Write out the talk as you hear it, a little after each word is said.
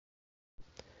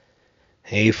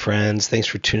Hey friends, thanks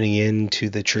for tuning in to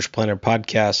the Church Planter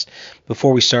Podcast.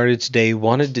 Before we started today,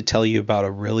 wanted to tell you about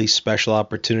a really special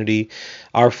opportunity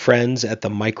our friends at the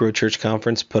Micro Church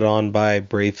Conference put on by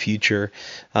Brave Future,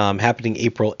 happening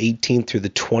April 18th through the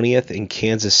 20th in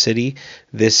Kansas City.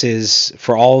 This is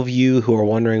for all of you who are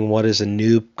wondering what is a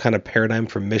new kind of paradigm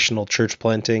for missional church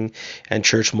planting and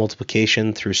church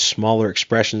multiplication through smaller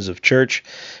expressions of church,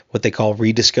 what they call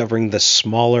rediscovering the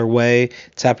smaller way.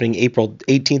 It's happening April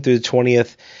 18th through the 20th.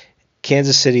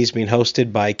 Kansas City is being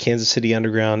hosted by Kansas City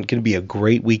Underground. Going to be a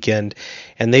great weekend,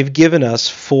 and they've given us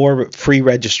 4 free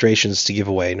registrations to give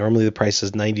away. Normally the price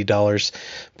is $90,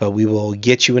 but we will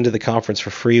get you into the conference for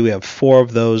free. We have 4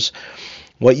 of those.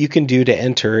 What you can do to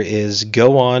enter is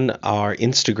go on our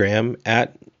Instagram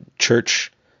at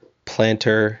Church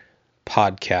Planter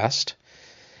Podcast,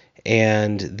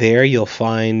 and there you'll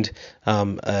find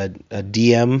a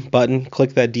DM button.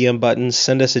 Click that DM button,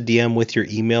 send us a DM with your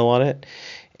email on it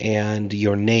and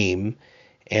your name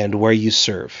and where you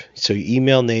serve. So you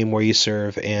email, name, where you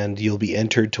serve, and you'll be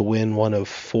entered to win one of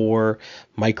 4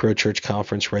 Micro Church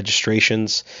Conference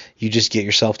registrations. You just get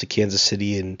yourself to Kansas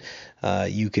City, and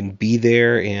you can be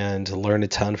there and learn a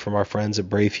ton from our friends at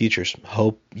Brave Futures.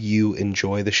 Hope you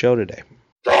enjoy the show today.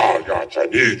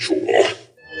 The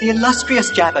illustrious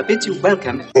Jabba bids you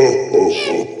welcome.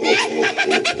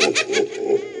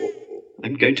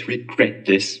 I'm going to regret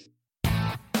this.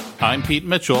 I'm Pete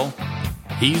Mitchell.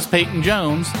 He's Peyton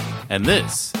Jones. And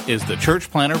this is the Church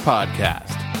Planter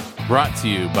Podcast, brought to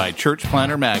you by Church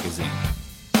Planter Magazine.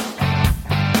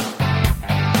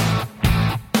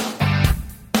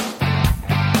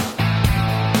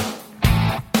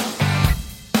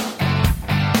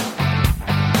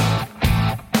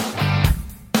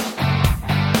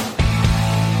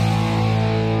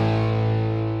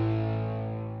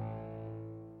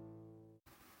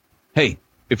 Hey,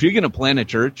 if you're going to plant a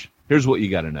church, here's what you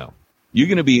got to know. You're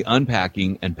going to be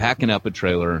unpacking and packing up a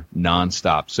trailer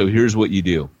nonstop. So here's what you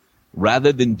do.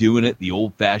 Rather than doing it the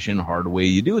old-fashioned hard way,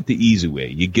 you do it the easy way.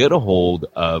 You get a hold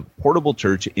of Portable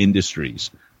Church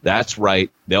Industries. That's right.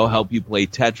 They'll help you play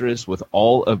Tetris with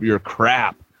all of your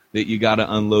crap that you got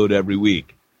to unload every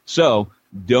week. So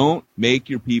don't make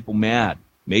your people mad.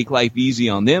 Make life easy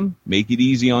on them. Make it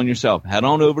easy on yourself. Head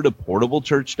on over to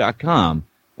portablechurch.com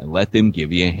and let them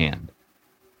give you a hand.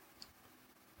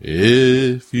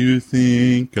 If you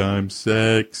think I'm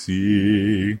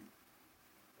sexy,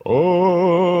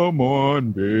 come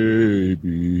on,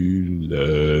 baby,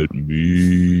 let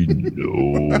me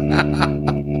know.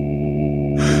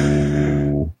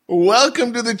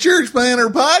 Welcome to the Church Planter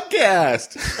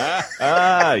Podcast.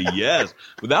 Yes,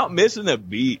 without missing a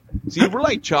beat. See, we're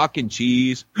like chalk and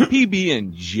cheese,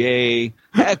 PB&J,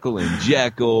 Heckle and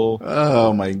Jekyll.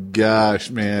 Oh my gosh,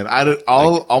 man!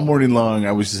 All morning long,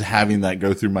 I was just having that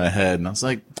go through my head, and I was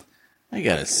like, I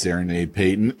gotta serenade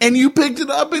Peyton, and you picked it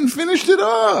up and finished it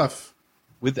off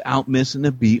without missing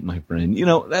a beat, my friend. You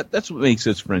know that's what makes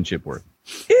this friendship work.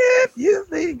 If you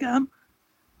think I'm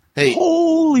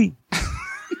holy.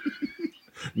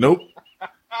 Nope,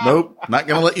 not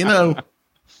gonna let you know.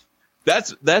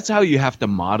 That's how you have to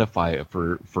modify it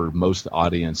for most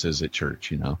audiences at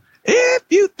church, you know. If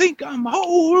you think I'm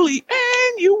holy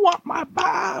and you want my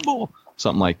Bible.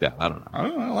 Something like that. I don't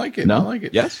know. I like it. No? I like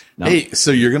it. Yes? No? Hey,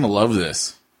 so you're gonna love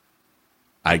this.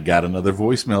 I got another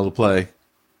voicemail to play.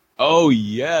 Oh,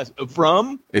 yes.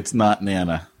 From? It's not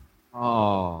Nana.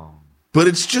 Oh. But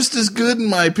it's just as good in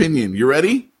my opinion. You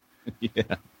ready?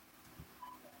 Yeah.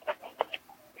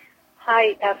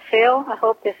 Hi, Phil. I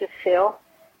hope this is Phil.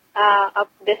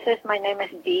 My name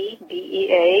is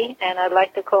B-E-A, and I'd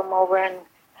like to come over and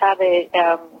have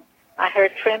I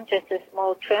heard trim, just a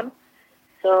small trim.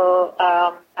 So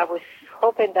I was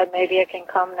hoping that maybe I can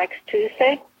come next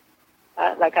Tuesday,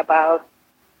 like about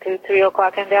 2, 3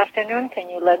 o'clock in the afternoon. Can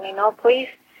you let me know, please?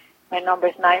 My number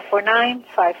is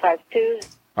 949-552.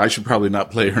 I should probably not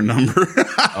play her number.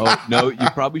 Oh, no, you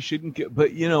probably shouldn't.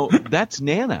 But, you know, that's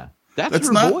Nana. That's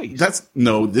her not, voice.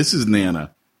 This is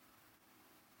Nana.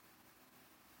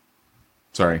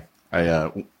 Sorry,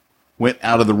 I went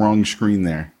out of the wrong screen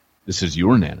there. This is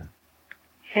your Nana.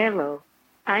 Hello.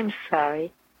 I'm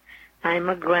sorry. I'm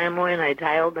a grandma and I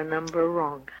dialed the number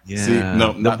wrong. Yeah. See,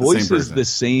 no, the voice is the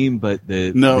same, but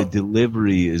the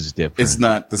delivery is different. It's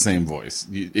not the same voice.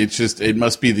 It's just, it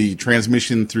must be the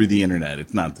transmission through the internet.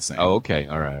 It's not the same. Oh, okay.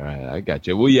 All right. I got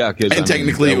you. Well, yeah. And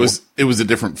technically it was a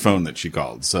different phone that she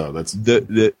called. So that's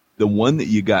the one that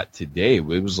you got today.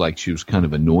 It was like she was kind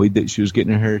of annoyed that she was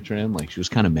getting her hair trimmed. Like she was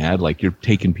kind of mad. Like, you're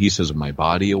taking pieces of my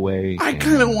body away. I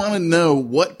kind of want to know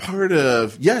what part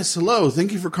of, yes, hello,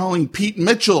 thank you for calling Pete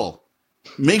Mitchell,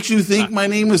 makes you think my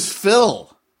name is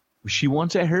Phil. she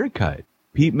wants a haircut.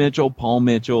 Pete Mitchell, Paul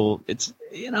Mitchell. It's,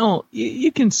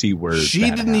 you can see where she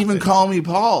didn't even call me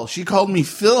Paul. She called me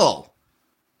Phil.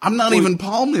 I'm not even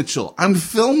Paul Mitchell. I'm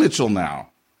Phil Mitchell now.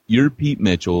 You're Pete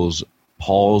Mitchell's,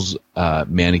 Paul's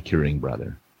manicuring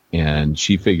brother. And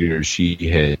she figures she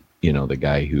hit, the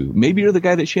guy who, maybe you're the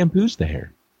guy that shampoos the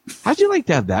hair. How'd you like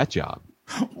to have that job?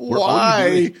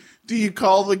 Why do you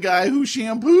call the guy who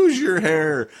shampoos your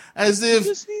hair as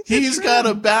if he's got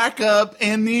a backup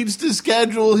and needs to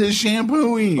schedule his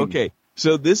shampooing? Okay,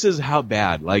 so this is how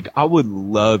bad. Like, I would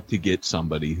love to get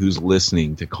somebody who's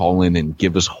listening to call in and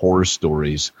give us horror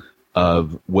stories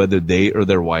of whether they or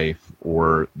their wife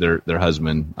or their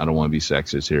husband, I don't want to be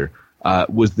sexist here,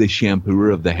 was the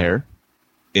shampooer of the hair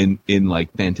in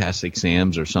like Fantastic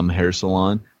Sam's or some hair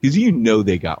salon. Because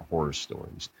they got horror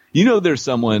stories. There's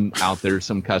someone out there,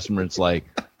 some customer, it's like,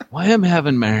 well, I'm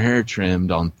having my hair trimmed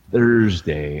on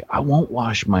Thursday. I won't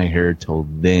wash my hair till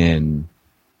then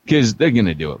because they're going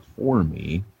to do it for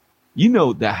me.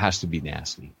 That has to be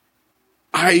nasty.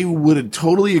 I would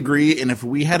totally agree. And if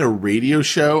we had a radio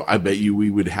show, I bet you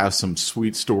we would have some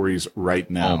sweet stories right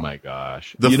now. Oh, my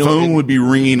gosh. The phone would be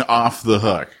ringing off the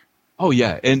hook. Oh,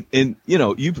 yeah. And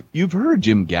you've heard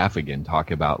Jim Gaffigan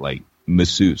talk about, like,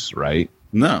 masseuse, right?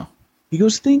 No. He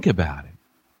goes, think about it.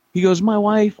 He goes, my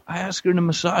wife, I ask her to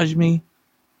massage me.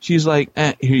 She's like,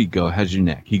 here you go. How's your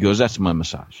neck? He goes, that's my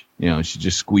massage. She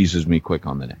just squeezes me quick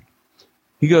on the neck.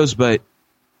 He goes, but,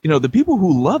 the people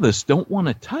who love us don't want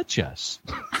to touch us.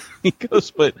 He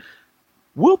goes, but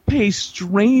we'll pay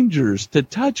strangers to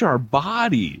touch our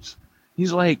bodies.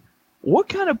 He's like, what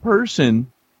kind of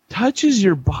person touches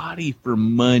your body for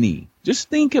money? Just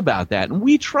think about that. And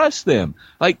we trust them.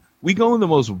 Like, we go in the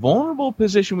most vulnerable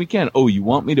position we can. Oh, you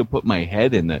want me to put my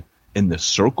head in the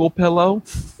circle pillow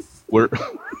where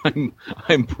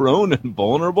I'm prone and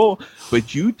vulnerable,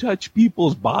 but you touch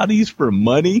people's bodies for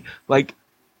money? Like,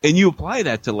 and you apply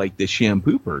that to like the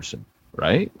shampoo person,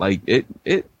 right? Like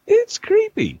it's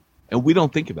creepy. And we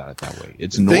don't think about it that way.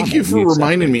 It's normal. Thank you for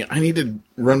reminding me. I need to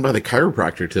run by the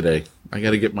chiropractor today. I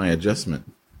got to get my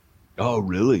adjustment. Oh,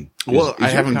 really? Well, I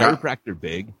haven't got chiropractor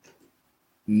big.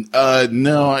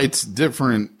 No, it's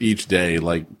different each day.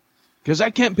 Like, because I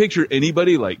can't picture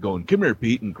anybody like going, come here,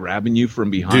 Pete, and grabbing you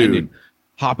from behind and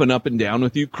hopping up and down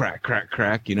with you, crack, crack,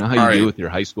 crack. You know how you do with your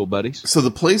high school buddies? So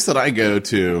the place that I go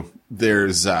to,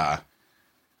 there's like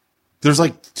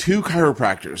two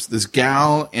chiropractors, this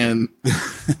gal and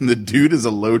the dude is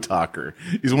a low talker.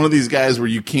 He's one of these guys where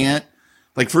you can't,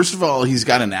 like, first of all, he's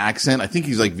got an accent. I think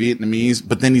he's like Vietnamese,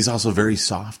 but then he's also very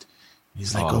soft.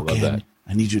 He's like, okay,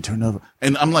 I need you to turn over.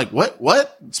 And I'm like,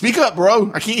 what? Speak up,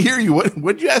 bro. I can't hear you.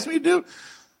 What'd you ask me to do?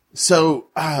 So,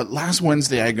 last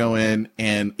Wednesday I go in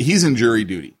and he's in jury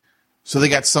duty. So they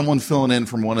got someone filling in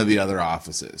from one of the other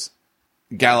offices.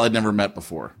 Gal I'd never met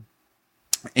before.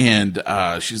 And,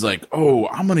 she's like, oh,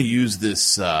 I'm going to use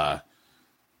this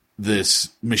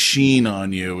machine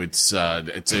on you. It's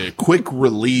a quick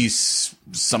release,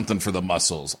 something for the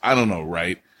muscles. I don't know,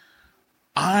 right?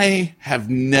 I have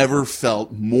never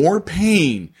felt more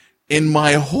pain in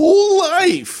my whole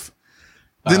life.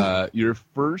 Your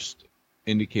first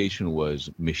indication was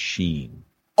machine.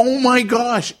 Oh my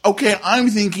gosh. Okay, I'm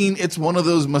thinking it's one of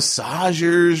those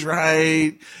massagers,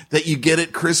 right? That you get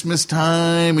at Christmas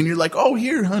time and you're like, oh,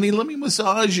 here, honey, let me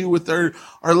massage you with our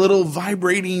little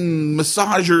vibrating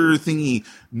massager thingy.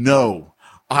 No.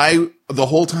 The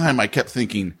whole time I kept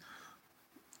thinking,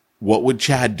 what would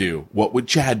Chad do? What would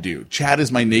Chad do? Chad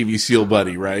is my Navy SEAL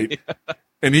buddy, right? Yeah.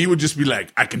 And he would just be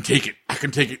like, I can take it. I can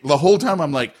take it. The whole time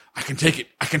I'm like, I can take it.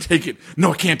 I can take it.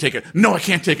 No, I can't take it. No, I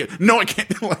can't take it. No, I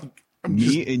can't. Like, and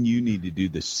you need to do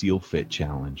the SEAL Fit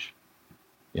challenge.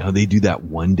 You know, they do that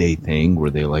 1 day thing where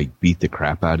they like beat the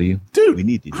crap out of you. Dude, we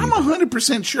need to do I'm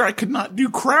 100% sure I could not do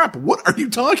crap. What are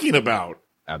you talking about?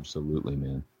 Absolutely,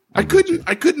 man. I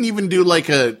couldn't even do like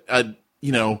a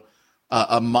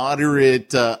moderate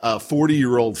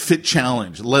 40-year-old fit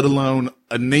challenge, let alone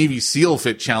a Navy SEAL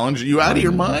fit challenge. Are you out of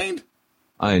your mind?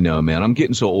 I know, man. I'm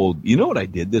getting so old. You know what I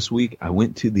did this week? I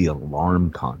went to the Alarm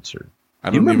concert.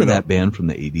 You remember that band from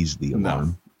the 80s, The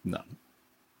Alarm? No.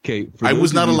 Okay. I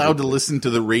was not allowed to listen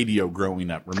to the radio growing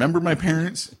up. Remember my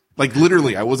parents? Like,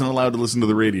 literally, I wasn't allowed to listen to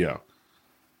the radio.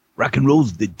 Rock and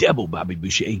roll's the devil, Bobby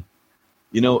Boucher.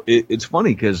 You know, it's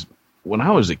funny because when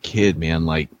I was a kid, man,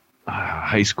 like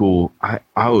high school,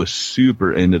 I was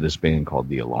super into this band called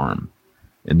The Alarm.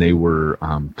 And they were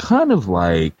kind of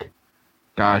like,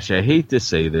 gosh, I hate to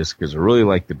say this because I really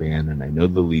like the band and I know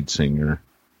the lead singer.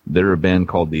 They're a band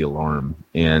called The Alarm,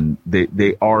 and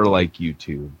they are like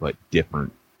U2, but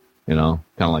different. You know,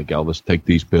 kind of like Elvis, take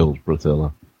these pills,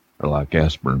 Priscilla, or like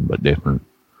aspirin, but different.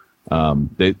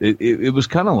 It was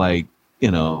kind of like,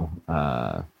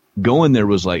 going there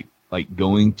was like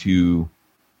going to,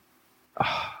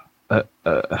 how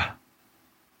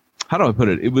do I put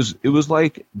it? It was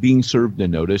like being served a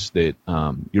notice that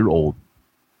you're old.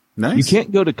 Nice. You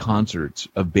can't go to concerts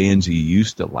of bands you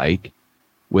used to like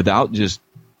without just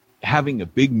having a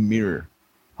big mirror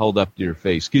held up to your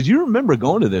face. Because you remember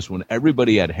going to this when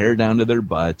everybody had hair down to their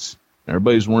butts,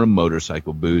 everybody was wearing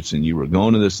motorcycle boots, and you were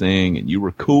going to this thing, and you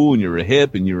were cool, and you were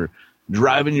hip, and you were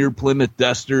driving your Plymouth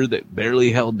Duster that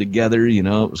barely held together. It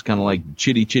was kind of like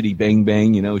chitty chitty bang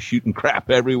bang, shooting crap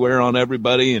everywhere on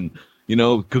everybody, and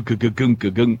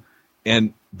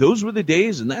and those were the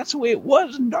days, and that's the way it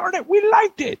was, and darn it, we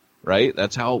liked it, right?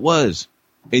 That's how it was.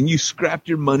 And you scrapped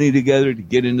your money together to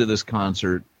get into this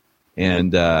concert,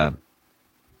 and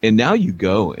now you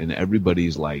go, and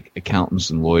everybody's like accountants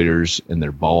and lawyers, and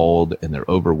they're bald, and they're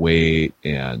overweight,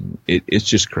 and it's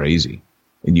just crazy.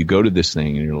 And you go to this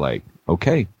thing, and you're like,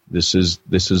 okay, this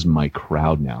is my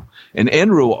crowd now. And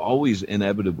Andrew will always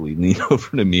inevitably lean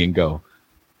over to me and go,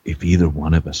 if either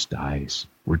one of us dies,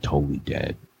 we're totally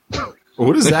dead.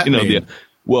 What does that mean?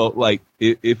 Well, like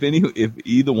if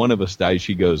either one of us dies,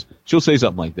 she'll say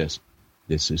something like this: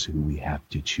 "This is who we have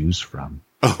to choose from.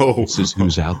 Oh, this is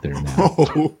who's out there now."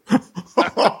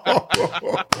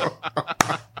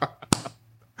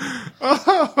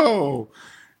 Oh,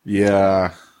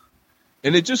 yeah.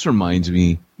 And it just reminds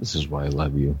me, this is why I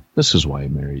love you. This is why I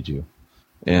married you.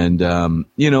 And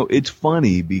it's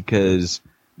funny because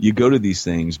you go to these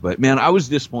things, but man, I was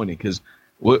disappointed because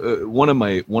one of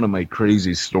my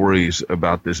crazy stories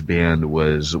about this band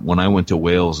was when I went to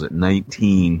Wales at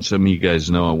 19. Some of you guys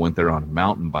know I went there on a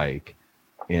mountain bike,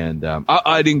 and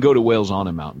I didn't go to Wales on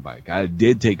a mountain bike. I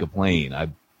did take a plane. I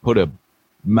put a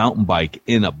mountain bike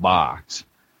in a box.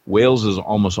 Wales is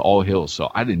almost all hills,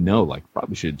 so I didn't know.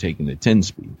 Probably should have taken the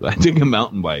 10-speed. But I took a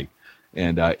mountain bike,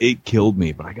 and it killed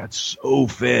me. But I got so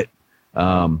fit.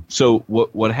 So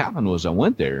what happened was I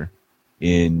went there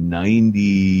in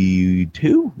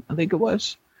 92, I think it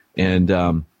was. And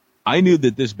I knew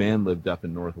that this band lived up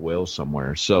in North Wales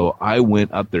somewhere. So I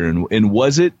went up there. And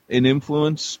was it an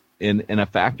influence and a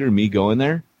factor in me going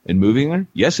there and moving there?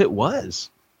 Yes, it was.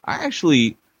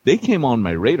 They came on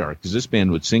my radar because this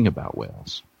band would sing about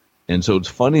Wales. And so it's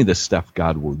funny the stuff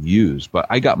God will use. But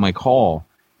I got my call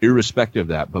irrespective of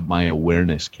that, but my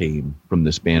awareness came from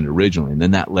this band originally. And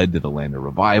then that led to the Land of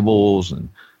Revivals and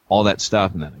all that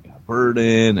stuff. And then I got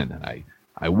Burden. And then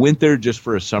I went there just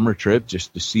for a summer trip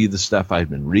just to see the stuff I'd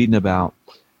been reading about.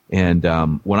 And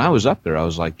when I was up there, I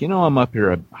was like, I'm up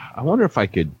here. I wonder if I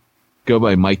could go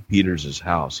by Mike Peters'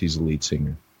 house. He's the lead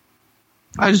singer.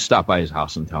 I just stopped by his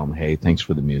house and tell him, hey, thanks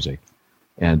for the music.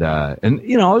 And I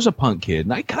was a punk kid,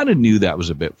 and I kind of knew that was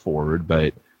a bit forward,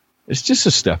 but it's just the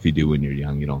stuff you do when you're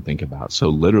young you don't think about. So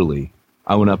literally,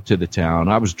 I went up to the town.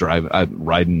 I was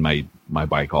riding my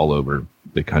bike all over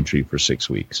the country for 6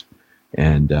 weeks.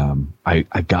 And I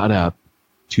got up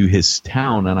to his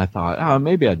town, and I thought,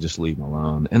 maybe I'd just leave him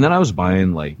alone. And then I was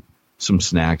buying some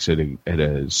snacks at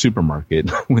a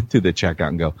supermarket. I went to the checkout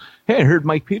and go, hey, I heard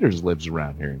Mike Peters lives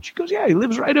around here. And she goes, yeah, he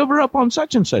lives right over up on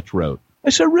such and such road. I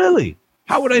said, really?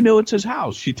 How would I know it's his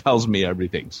house? She tells me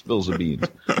everything, spills the beans.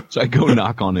 So I go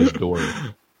knock on his door,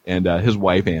 and his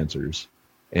wife answers.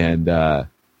 And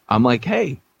I'm like,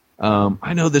 hey,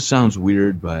 I know this sounds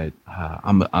weird, but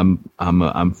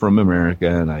I'm from America,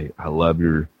 and I love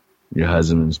your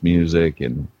husband's music,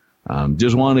 and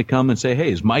just wanted to come and say,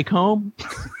 hey, is Mike home?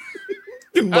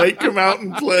 Can Mike come out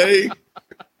and play?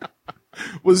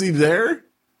 Was he there?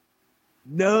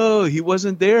 No, he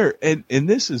wasn't there. And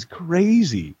this is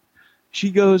crazy.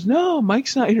 She goes, no,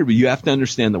 Mike's not here. But you have to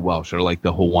understand the Welsh are like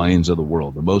the Hawaiians of the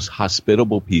world, the most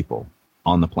hospitable people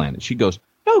on the planet. She goes,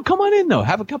 no, come on in, though.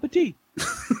 Have a cup of tea.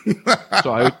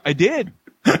 So I did.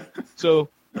 So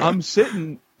I'm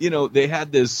sitting, they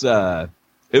had this, it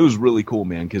was really cool,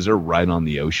 man, because they're right on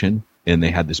the ocean. And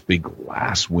they had this big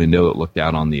glass window that looked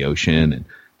out on the ocean. And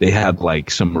they had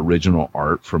some original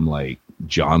art from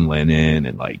John Lennon,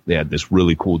 and they had this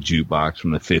really cool jukebox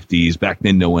from the 50s. Back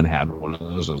then, no one had one of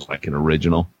those. It was an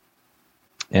original.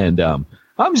 And I'm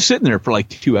just sitting there for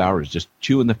 2 hours, just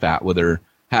chewing the fat with her,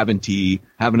 having tea,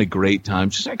 having a great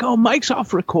time. She's like, oh, Mike's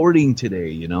off recording today,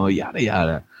 yada,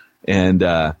 yada. And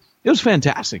it was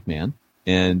fantastic, man.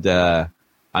 And I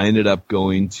ended up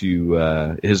going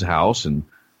to his house, and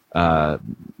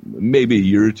maybe a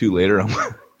year or two later,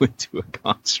 I went to a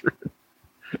concert.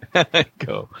 And I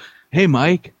go, hey,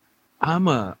 Mike, I'm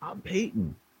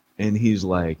Peyton. And he's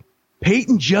like,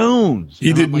 Peyton Jones.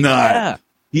 He did not. Yeah,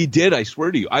 he did. I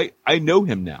swear to you. I know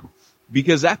him now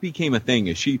because that became a thing.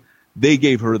 they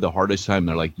gave her the hardest time.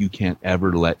 They're like, you can't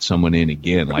ever let someone in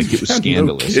again. Like, it was No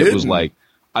scandalous. kidding. It was like,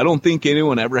 I don't think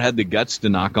anyone ever had the guts to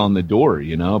knock on the door,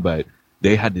 but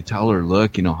they had to tell her,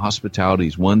 look, hospitality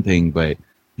is one thing, but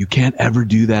you can't ever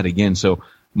do that again. So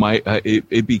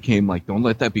it became like, don't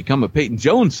let that become a Peyton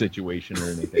Jones situation or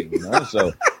anything,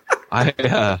 So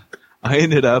I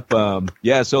ended up,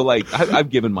 so like I've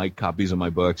given Mike copies of my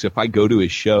books. If I go to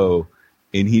his show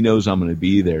and he knows I'm going to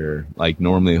be there, like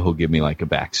normally he'll give me like a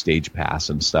backstage pass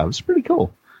and stuff. It's pretty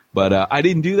cool. But I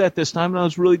didn't do that this time, and I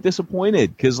was really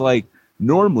disappointed because like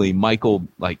normally Mike will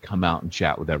like come out and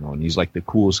chat with everyone. He's like the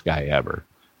coolest guy ever.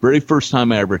 Very first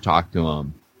time I ever talked to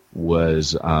him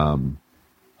was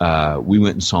we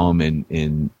went and saw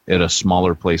him at a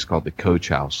smaller place called the Coach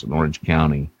House in Orange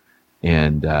County,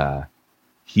 and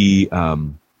he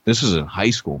this was in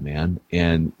high school, man,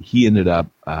 and he ended up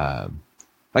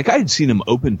like I had seen him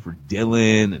open for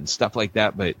Dylan and stuff like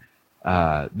that, but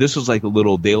this was like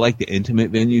they like the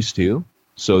intimate venues too,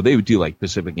 so they would do like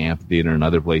Pacific Amphitheater and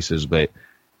other places, but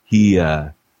he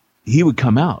would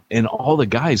come out and all the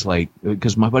guys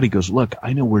because my buddy goes, look,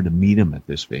 I know where to meet him at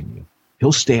this venue.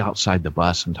 He'll stay outside the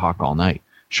bus and talk all night.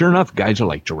 Sure enough, guys are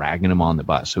like dragging him on the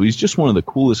bus. So he's just one of the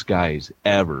coolest guys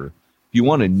ever. If you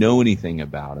want to know anything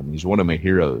about him, he's one of my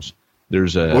heroes.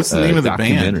 There's what's the name of the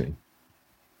band?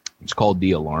 It's called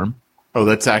The Alarm. Oh,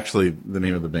 that's actually the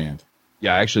name of the band.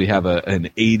 Yeah, I actually have an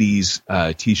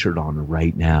 80s t-shirt on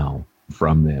right now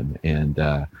from them.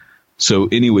 And so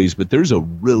anyways, but there's a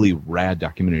really rad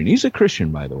documentary. And he's a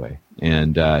Christian, by the way.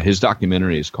 And his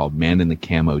documentary is called Man in the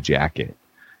Camo Jacket.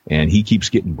 And he keeps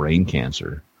getting brain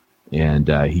cancer, and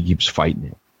he keeps fighting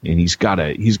it. And he's got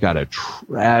a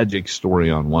tragic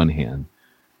story on one hand,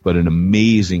 but an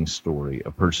amazing story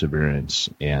of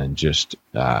perseverance, and just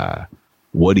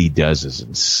what he does is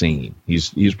insane.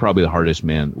 He's probably the hardest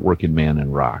working man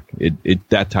in rock.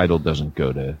 That title doesn't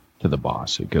go to the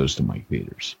boss; it goes to Mike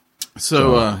Peters.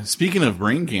 So speaking of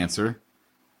brain cancer,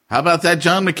 how about that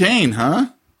John McCain, huh?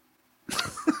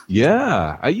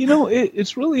 Yeah,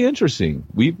 it's really interesting.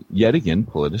 We've yet again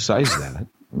politicized that.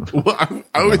 Well,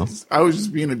 I was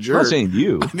just being a jerk. I'm not saying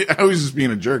you. I was just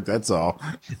being a jerk. That's all.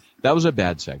 That was a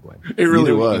bad segue. It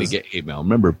really was. You're was. gonna get hate mail.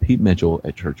 Remember, Pete Mitchell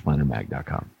at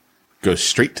churchplannermag.com. Go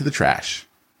straight to the trash.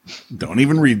 Don't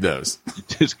even read those.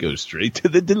 Just go straight to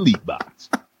the delete box.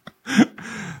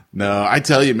 No, I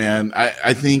tell you, man.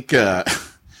 I think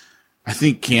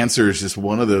cancer is just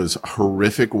one of those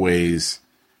horrific ways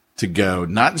to go,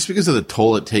 not just because of the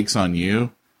toll it takes on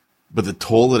you, but the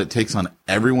toll that it takes on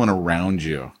everyone around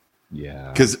you. Yeah.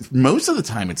 Because most of the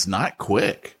time it's not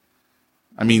quick.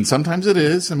 I mean, sometimes it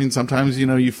is. I mean, sometimes,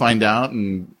 you find out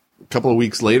and a couple of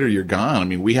weeks later you're gone. I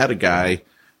mean, we had a guy,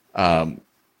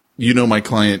 my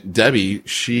client Debbie,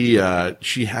 she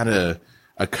had a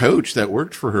coach that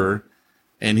worked for her,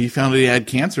 and he found out he had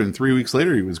cancer, and 3 weeks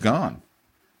later he was gone.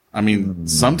 I mean,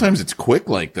 sometimes it's quick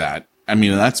like that. I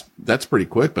mean, that's pretty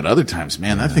quick, but other times,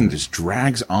 man, that thing just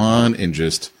drags on and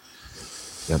just,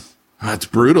 it's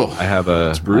brutal. I have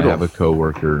a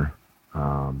coworker,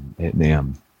 at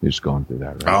NAM who's going through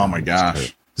that right now. Oh my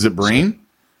gosh. Is it brain?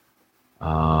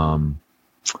 No,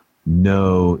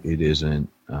 it isn't.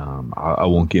 I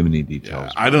won't give any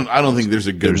details. Yeah, I don't think there's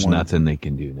a good There's one. nothing they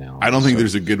can do now. I don't think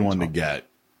there's a good one to get.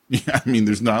 Yeah, I mean,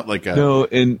 there's not like a... No,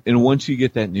 and once you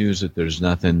get that news that there's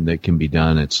nothing that can be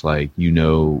done, it's like,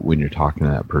 when you're talking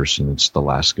to that person, it's the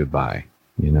last goodbye,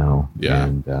 Yeah.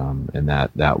 And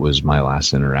that was my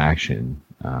last interaction.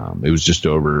 It was just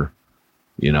over,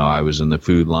 I was in the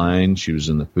food line, she was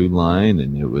in the food line,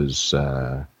 and it was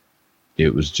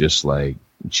just like,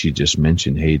 she just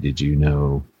mentioned, hey, did you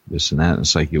know this and that? And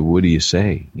it's like, what do you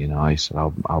say? I said,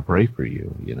 I'll pray for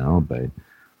you, but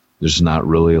there's not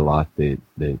really a lot that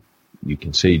you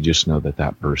can say. You just know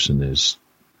that person is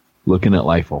looking at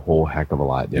life a whole heck of a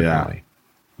lot differently,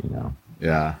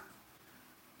 Yeah.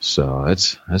 So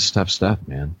that's tough stuff,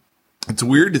 man. It's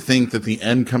weird to think that the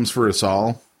end comes for us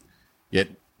all, yet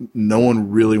no one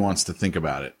really wants to think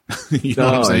about it. You know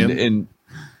what I'm saying? And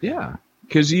yeah,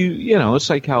 because it's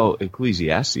like how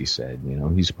Ecclesiastes said,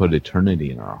 he's put eternity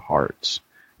in our hearts.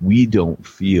 We don't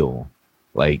feel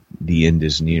like the end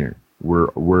is near.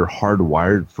 We're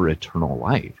hardwired for eternal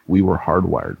life. We were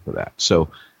hardwired for that. So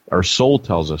our soul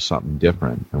tells us something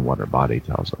different than what our body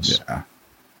tells us. Yeah.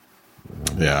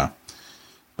 Yeah.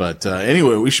 But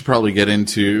anyway, we should probably get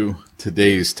into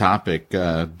today's topic.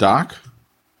 Doc?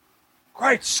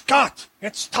 Great Scott!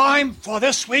 It's time for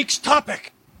this week's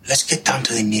topic. Let's get down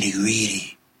to the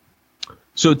nitty-gritty.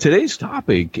 So today's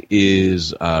topic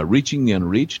is Reaching the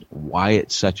Unreached, why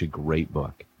it's such a great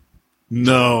book.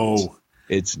 No.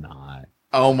 It's not.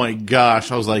 Oh my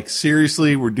gosh. I was like,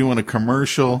 seriously, we're doing a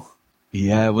commercial?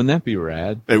 Yeah, wouldn't that be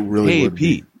rad? It really would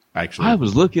Pete, be, actually. I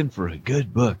was looking for a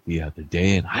good book the other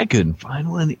day, and I couldn't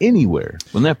find one anywhere.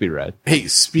 Wouldn't that be rad? Hey,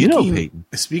 Peyton.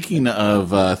 Speaking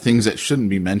of things that shouldn't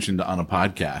be mentioned on a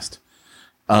podcast,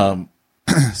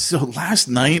 so last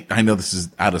night, I know this is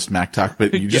out of smack talk,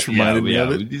 but you just reminded me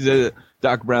of it.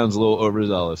 Doc Brown's a little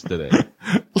overzealous today.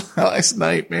 Last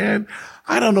night, man,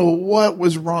 I don't know what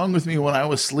was wrong with me when I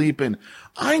was sleeping.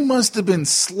 I must have been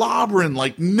slobbering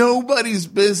like nobody's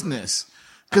business.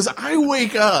 Because I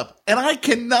wake up and I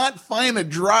cannot find a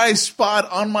dry spot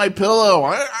on my pillow.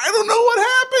 I don't know what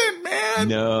happened, man.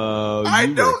 No, I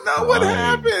don't know what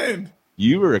happened.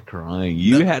 You were crying.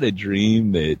 You had a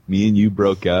dream that me and you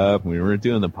broke up. We weren't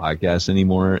doing the podcast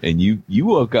anymore. And you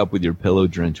woke up with your pillow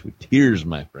drenched with tears,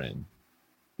 my friend.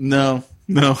 No.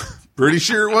 Pretty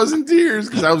sure it wasn't tears.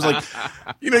 Because I was like,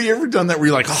 you ever done that where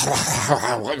you're like,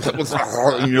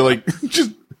 and you're like,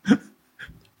 just.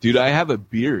 Dude, I have a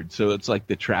beard, so it's like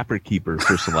the Trapper Keeper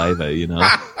for saliva,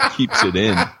 keeps it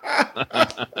in.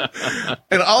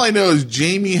 And all I know is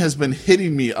Jamie has been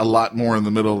hitting me a lot more in the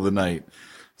middle of the night.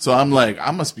 So I'm like,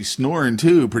 I must be snoring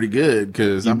too pretty good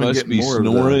because I'm getting more of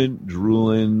snoring,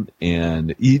 drooling.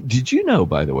 And did you know,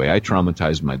 by the way, I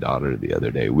traumatized my daughter the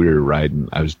other day. We were riding.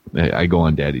 I go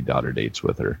on daddy-daughter dates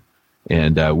with her.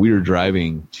 And we were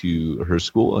driving to her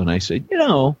school, and I said,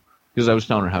 because I was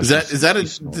telling her how does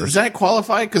that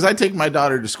qualify? Because I take my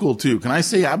daughter to school too. Can I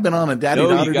say I've been on a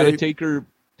daddy-daughter date? You got to take her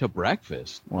to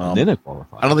breakfast. Well, then it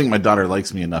qualifies. I don't think my daughter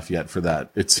likes me enough yet for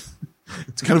that. It's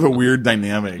kind of a weird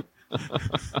dynamic.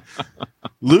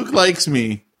 Luke likes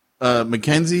me.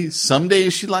 Mackenzie, some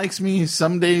days she likes me,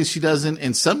 some days she doesn't,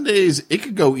 and some days it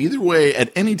could go either way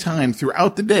at any time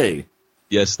throughout the day.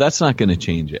 Yes, that's not going to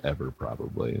change ever,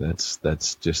 probably.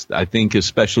 That's just, I think,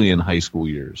 especially in high school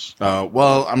years.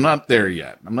 Well, I'm not there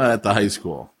yet. I'm not at the high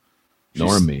school.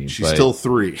 Nor me. She's still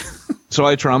 3. So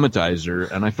I traumatized her,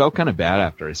 and I felt kind of bad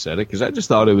after I said it, because I just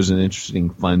thought it was an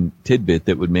interesting, fun tidbit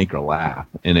that would make her laugh.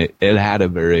 And it had a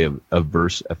very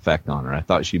adverse effect on her. I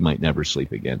thought she might never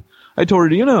sleep again. I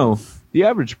told her, the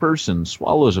average person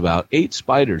swallows about 8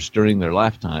 spiders during their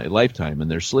lifetime in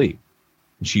their sleep.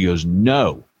 And she goes,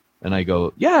 no. And I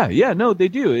go, yeah, no, they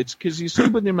do. It's because you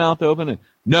sleep with your mouth open. And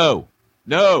no.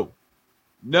 It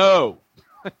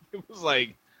was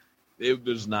like, it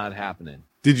was not happening.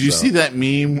 Did you see that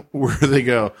meme where they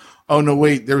go, oh, no,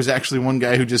 wait, there was actually one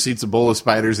guy who just eats a bowl of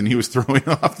spiders and he was throwing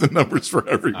off the numbers for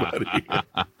everybody.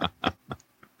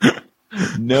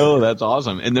 No, that's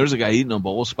awesome. And there's a guy eating a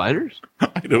bowl of spiders?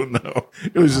 I don't know.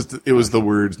 It was the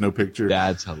words, no picture.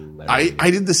 That's hilarious. I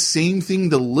did the same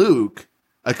thing to Luke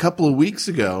a couple of weeks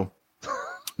ago.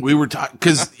 We were talking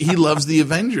because he loves the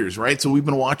Avengers, right? So we've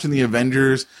been watching the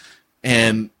Avengers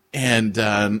and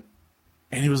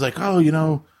he was like, oh,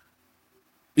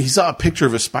 he saw a picture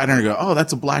of a spider and go, oh,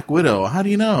 that's a Black Widow. How do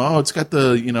you know? Oh, it's got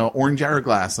the, orange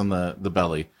hourglass on the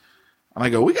belly. And I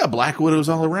go, we got Black Widows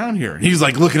all around here. And he's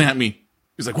like looking at me.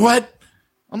 He's like, what?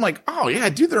 I'm like, oh yeah,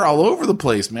 dude, they're all over the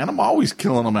place, man. I'm always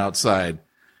killing them outside.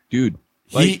 Dude,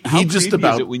 he just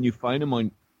about, is it when you find them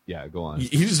on, yeah, go on.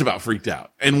 He just about freaked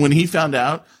out. And when he found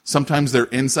out sometimes they're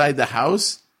inside the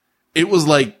house, it was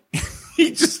like,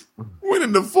 he just went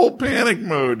into full panic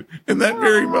mode in that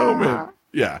very moment.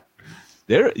 Yeah.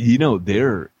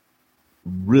 They're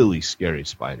really scary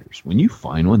spiders. When you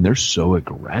find one, they're so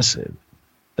aggressive.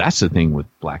 That's the thing with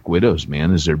Black Widows,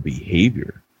 man, is their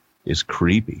behavior is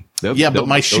creepy. But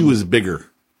my shoe is bigger.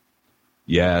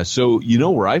 Yeah, so you know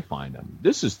where I find them?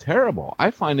 This is terrible. I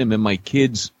find them in my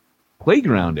kids'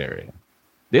 playground area.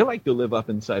 They like to live up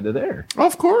inside of there.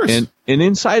 Of course. And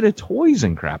inside of toys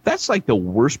and crap. That's like the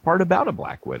worst part about a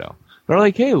Black Widow. They're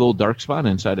like, hey, a little dark spot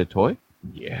inside a toy?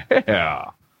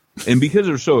 Yeah. And because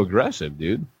they're so aggressive,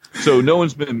 dude. So no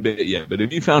one's been bit yet. But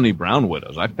if you found any brown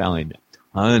widows, I found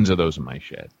tons of those in my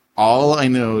shed. All I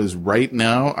know is right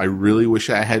now, I really wish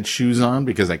I had shoes on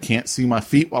because I can't see my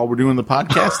feet while we're doing the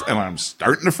podcast, and I'm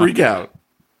starting to freak out.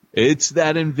 It's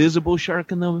that invisible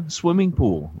shark in the swimming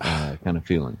pool kind of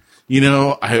feeling.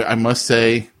 I must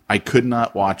say, I could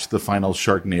not watch the final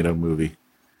Sharknado movie.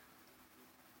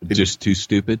 Just too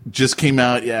stupid? Just came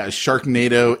out, yeah,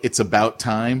 Sharknado, It's About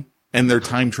Time, and they're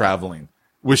time traveling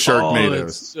with Sharknadoes. Oh,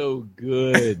 it's so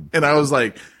good. And I was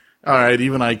like, all right,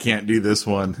 even I can't do this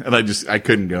one. And I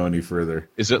couldn't go any further.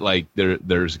 Is it like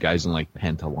there's guys in like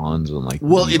pentalons and like...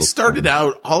 Well, it started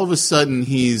out, all of a sudden,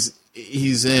 he's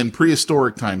in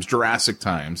prehistoric times, Jurassic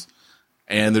times,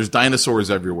 and there's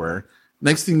dinosaurs everywhere.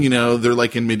 Next thing you know, they're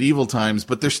like in medieval times,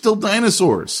 but they're still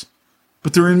dinosaurs.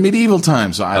 But they're in medieval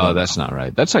times. So I don't know. That's not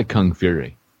right. That's like Kung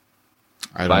Fury.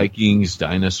 Vikings,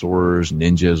 dinosaurs,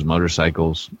 ninjas,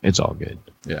 motorcycles. It's all good.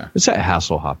 Yeah. It's that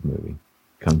Hasselhoff movie,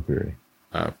 Kung Fury.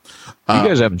 If you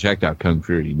guys haven't checked out Kung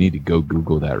Fury, you need to go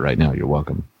Google that right now. You're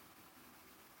welcome.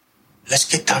 Let's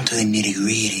get down to the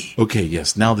nitty-gritty. Okay,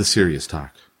 yes. Now the serious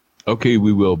talk. Okay,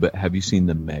 we will, but have you seen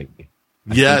The Meg?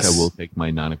 Yes. I think I will take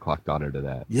my 9 o'clock daughter to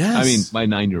that. Yes. I mean, my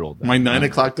 9-year-old. My 9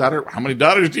 o'clock daughter. How many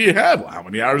daughters do you have? How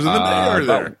many hours in the day are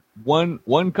there?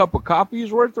 One cup of coffee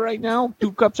is worth right now.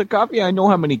 2 cups of coffee. I know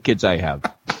how many kids I have.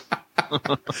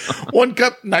 1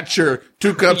 cup, not sure.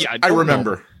 2 cups, Yeah, I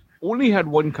remember. know. Only had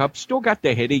 1 cup. Still got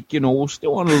the headache,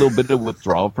 still on a little bit of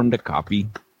withdrawal from the coffee.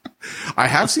 I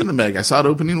have seen The Meg. I saw it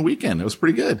opening weekend. It was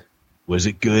pretty good. Was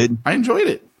it good? I enjoyed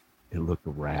it. It looked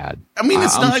rad. I mean,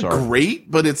 it's not sorry.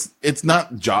 great, but it's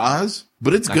not Jaws,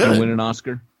 but it's Not good. gonna win an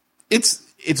Oscar? It's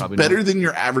Probably better not. than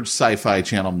your average sci-fi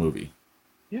channel movie.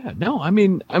 Yeah, no, I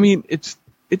mean, it's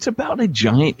about a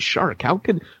giant shark.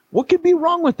 What could be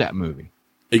wrong with that movie?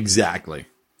 Exactly.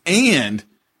 And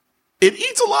it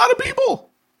eats a lot of people.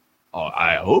 Oh,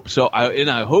 I hope so.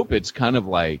 I hope it's kind of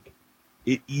like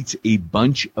it eats a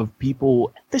bunch of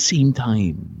people at the same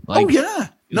time. Like, Oh yeah.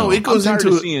 No, it goes I'm tired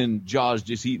into of seeing Jaws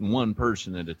just eating one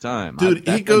person at a time. dude.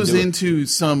 It goes into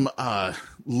some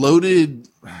loaded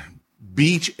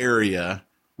beach area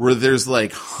where there's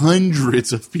like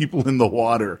hundreds of people in the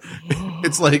water.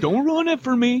 It's like, Don't ruin it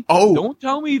for me. Oh. Don't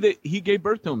tell me that he gave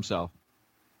birth to himself.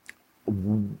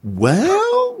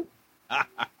 well,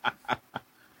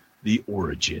 The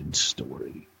origin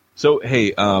story. So,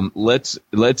 hey, let's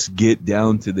get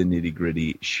down to the nitty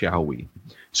gritty, shall we?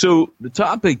 So the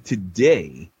topic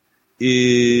today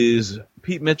is,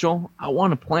 Pete Mitchell, I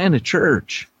want to plant a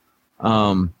church.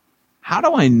 How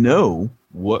do I know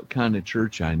what kind of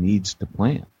church I needs to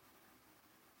plant?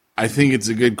 I think it's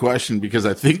a good question because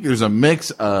I think there's a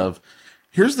mix of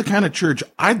here's the kind of church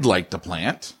I'd like to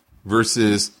plant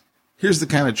versus here's the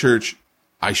kind of church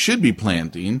I should be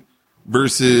planting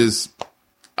versus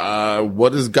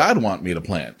what does God want me to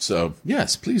plant? So,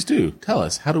 yes, please do. Tell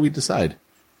us. How do we decide?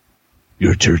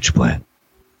 Your church plant.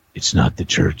 It's not the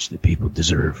church that people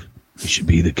deserve. It should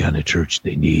be the kind of church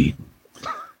they need.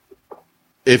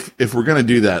 If we're going to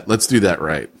do that, let's do that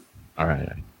right. All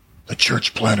right. The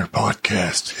Church Planner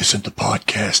Podcast isn't the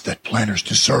podcast that planners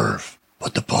deserve,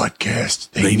 but the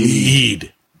podcast they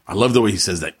need. I love the way he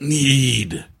says that.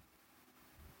 Need.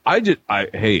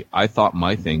 I thought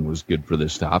my thing was good for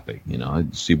this topic. I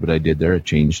see what I did there. I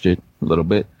changed it a little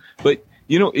bit, but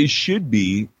it should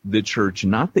be the church,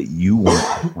 not that you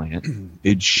want to plant.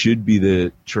 It should be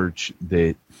the church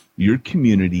that your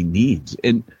community needs.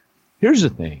 And here's the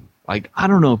thing. Like, I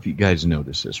don't know if you guys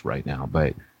notice this right now,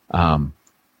 but,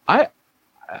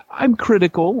 I'm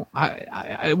critical.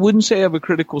 I wouldn't say I have a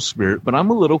critical spirit, but I'm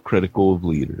a little critical of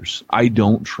leaders. I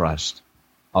don't trust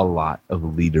a lot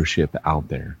of leadership out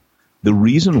there. The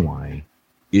reason why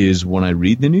is when I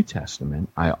read the New Testament,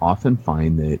 I often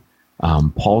find that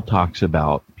Paul talks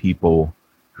about people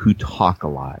who talk a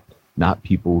lot, not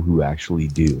people who actually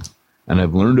do. And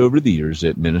I've learned over the years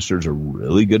that ministers are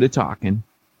really good at talking,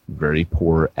 very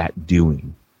poor at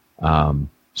doing.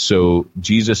 So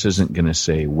Jesus isn't going to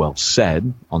say, well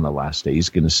said on the last day. He's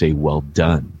going to say, well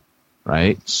done.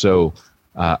 Right? So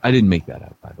I didn't make that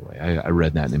up, by the way. I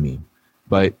read that in a meme.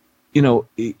 But,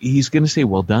 he's going to say,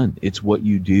 well done. It's what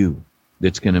you do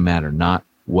that's going to matter, not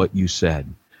what you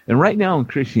said. And right now in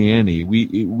Christianity,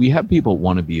 we have people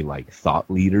want to be like thought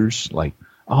leaders, like,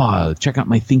 oh, check out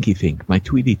my thinky think, my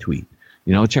tweety tweet,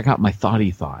 check out my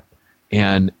thoughty thought.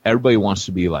 And everybody wants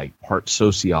to be like part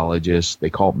sociologist. They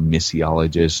call it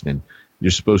missiologist. And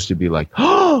you're supposed to be like,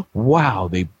 oh, wow,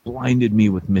 they blinded me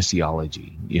with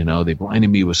missiology. They blinded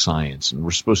me with science. And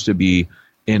we're supposed to be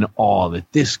in awe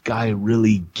that this guy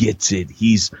really gets it.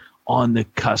 He's on the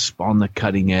cusp, on the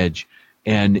cutting edge.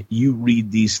 And you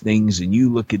read these things and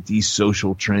you look at these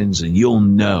social trends and you'll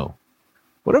know.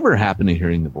 Whatever happened to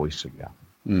hearing the voice of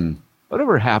God?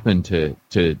 Whatever happened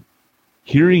to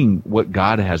hearing what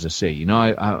God has to say?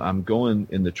 I'm going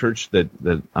in the church that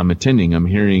I'm attending. I'm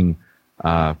hearing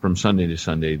from Sunday to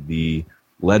Sunday the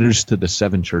letters to the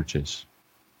 7 churches.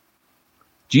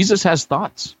 Jesus has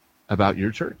thoughts about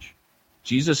your church.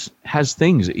 Jesus has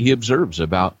things that he observes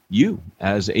about you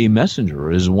as a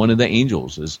messenger, as one of the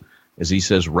angels, as he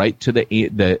says, write to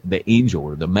the angel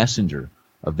or the messenger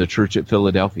of the church at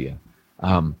Philadelphia.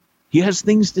 He has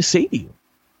things to say to you.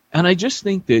 And I just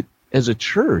think that as a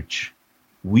church,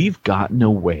 we've gotten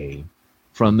away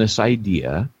from this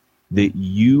idea that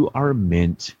you are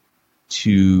meant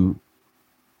to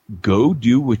go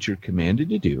do what you're commanded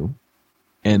to do,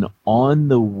 and on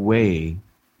the way,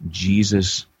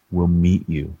 Jesus will meet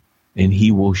you, and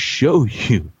he will show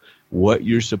you what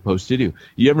you're supposed to do.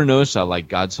 You ever notice how like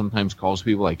God sometimes calls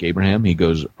people like Abraham? He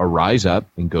goes, arise up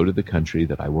and go to the country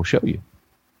that I will show you.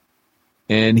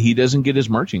 And he doesn't get his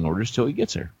marching orders till he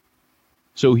gets there.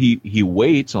 So he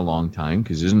waits a long time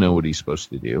because he doesn't know what he's supposed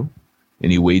to do.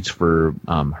 And he waits for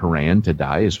Haran to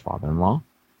die, his father-in-law.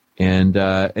 And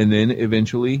then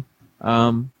eventually,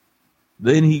 then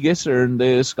he gets there, and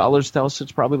the scholars tell us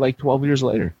it's probably like 12 years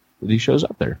later that he shows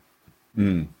up there.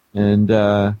 Mm.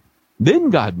 And then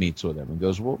God meets with him and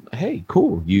goes, well, hey,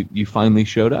 cool, you finally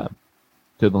showed up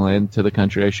to the land, to the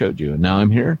country I showed you. And now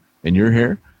I'm here, and you're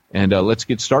here, and let's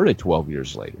get started 12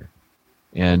 years later.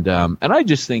 And I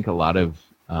just think a lot of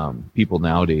people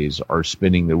nowadays are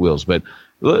spinning their wheels. But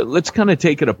let's kind of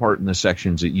take it apart in the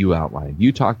sections that you outlined.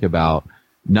 You talked about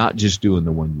not just doing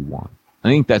the one you want. I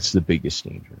think that's the biggest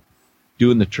danger.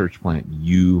 Doing the church plant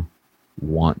you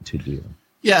want to do.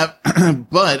 Yeah,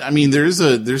 but I mean, there's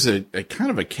a kind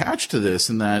of a catch to this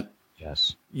in that.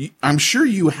 Yes, I'm sure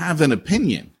you have an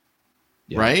opinion,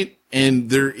 right? And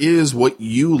there is what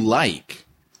you like.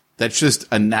 That's just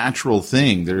a natural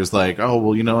thing. There's like, oh,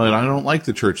 well, you know what? I don't like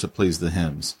the church that plays the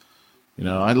hymns. You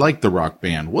know, I like the rock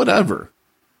band, whatever.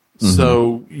 Mm-hmm.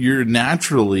 So you're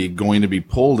naturally going to be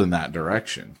pulled in that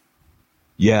direction.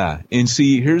 Yeah. And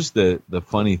see, here's the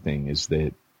funny thing is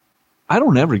that I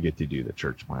don't ever get to do the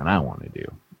church plan I want to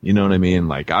do. You know what I mean?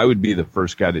 Like, I would be the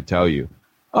first guy to tell you,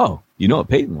 oh, you know what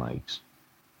Peyton likes?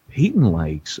 Peyton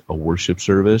likes a worship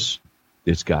service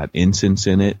that's got incense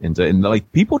in it. And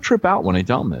like, people trip out when I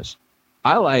tell them this.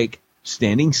 I like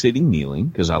standing, sitting, kneeling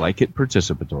because I like it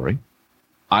participatory.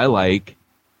 I like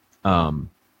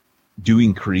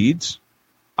doing creeds.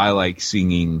 I like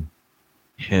singing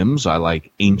hymns. I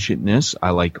like ancientness.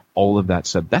 I like all of that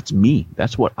stuff. That's me.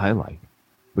 That's what I like.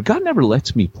 But God never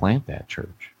lets me plant that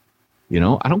church. You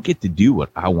know, I don't get to do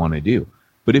what I want to do.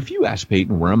 But if you ask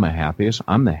Peyton where am I happiest,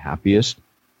 I'm the happiest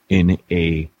in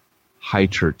a high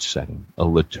church setting, a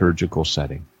liturgical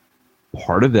setting.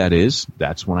 Part of that is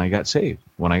that's when I got saved.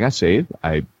 When I got saved,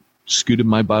 I scooted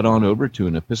my butt on over to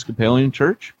an Episcopalian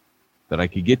church that I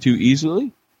could get to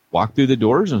easily, walked through the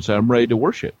doors and said, I'm ready to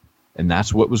worship. And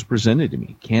that's what was presented to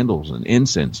me, candles and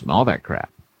incense and all that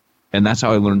crap. And that's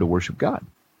how I learned to worship God.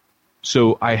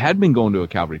 So I had been going to a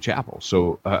Calvary chapel.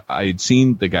 So I had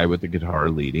seen the guy with the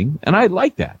guitar leading, and I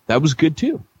liked that. That was good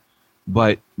too.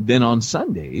 But then on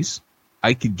Sundays,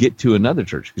 I could get to another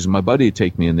church because my buddy would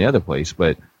take me in the other place,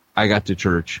 but I got to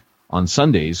church on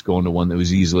Sundays going to one that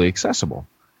was easily accessible.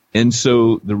 And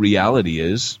so the reality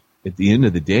is, at the end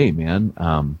of the day, man,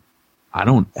 I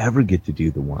don't ever get to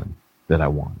do the one that I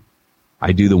want.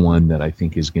 I do the one that I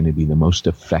think is going to be the most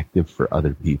effective for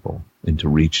other people and to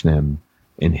reach them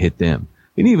and hit them.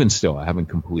 And even still, I haven't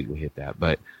completely hit that.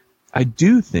 But I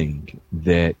do think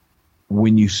that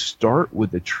when you start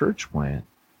with a church plant,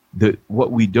 that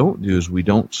what we don't do is we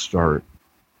don't start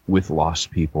with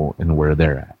lost people and where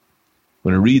they're at.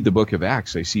 When I read the book of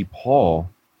Acts, I see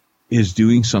Paul is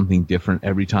doing something different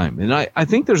every time. And I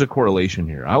think there's a correlation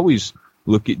here. I always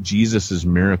look at Jesus's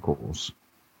miracles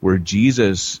where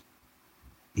Jesus,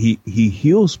 he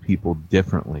heals people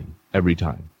differently every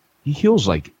time. He heals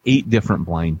like 8 different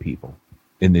blind people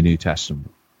in the New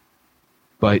Testament.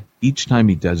 But each time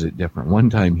he does it different. One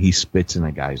time he spits in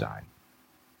a guy's eye.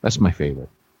 That's my favorite.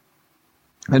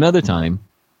 Another time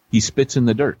he spits in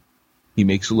the dirt. He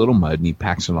makes a little mud and he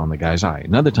packs it on the guy's eye.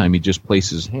 Another time he just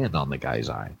places his hand on the guy's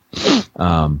eye.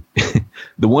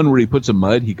 The one where he puts a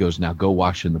mud, he goes, now go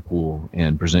wash in the pool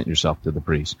and present yourself to the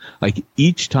priest. Like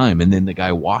each time, and then the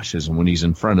guy washes, and when he's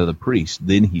in front of the priest,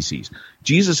 then he sees.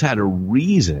 Jesus had a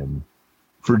reason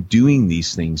for doing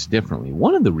these things differently.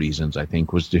 One of the reasons, I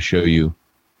think, was to show you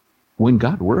when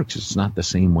God works, it's not the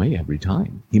same way every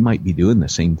time. He might be doing the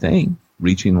same thing,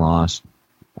 reaching lost,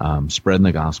 spreading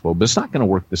the gospel, but it's not going to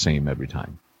work the same every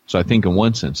time. So I think in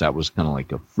one sense, that was kind of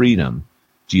like a freedom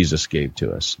Jesus gave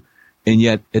to us. And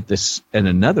yet in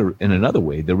another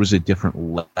way, there was a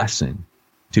different lesson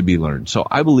to be learned. So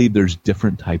I believe there's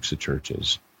different types of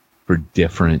churches for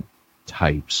different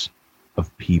types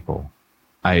of people.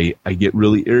 I get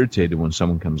really irritated when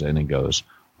someone comes in and goes,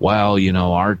 well, you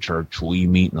know, our church, we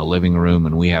meet in the living room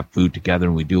and we have food together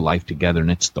and we do life together and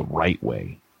it's the right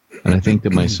way. And I think to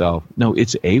myself, no,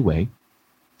 it's a way.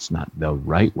 It's not the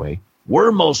right way.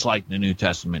 We're most like the New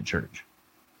Testament church.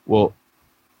 Well,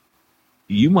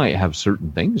 you might have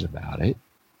certain things about it,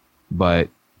 but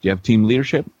do you have team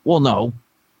leadership? Well, no.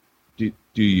 Do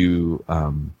you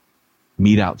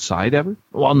meet outside ever?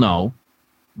 Well, no.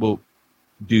 Well,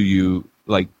 do you,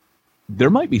 like, there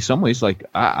might be some ways, like,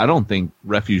 I don't think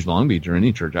Refuge Long Beach or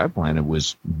any church I planted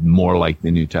was more like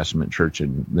the New Testament church,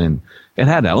 and then it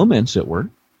had elements that were,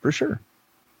 for sure.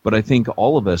 But I think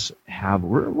all of us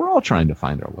we're all trying to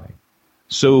find our way.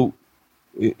 So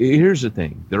here's the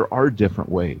thing. There are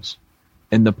different ways.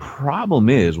 And the problem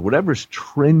is whatever's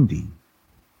trendy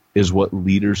is what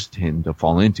leaders tend to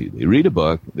fall into. They read a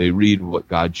book, they read what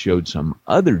God showed some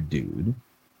other dude,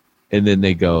 and then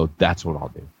they go, that's what I'll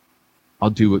do. I'll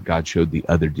do what God showed the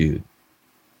other dude.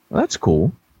 Well, that's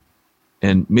cool.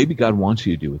 And maybe God wants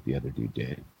you to do what the other dude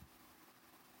did.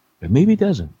 But maybe he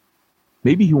doesn't.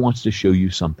 Maybe he wants to show you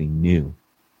something new.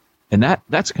 And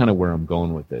that's kind of where I'm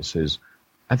going with this is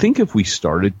I think if we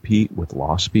started, Pete, with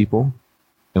lost people,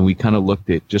 and we kind of looked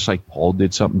at, just like Paul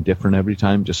did something different every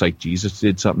time, just like Jesus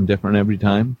did something different every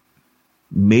time,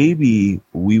 maybe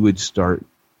we would start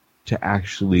to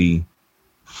actually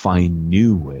find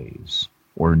new ways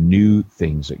or new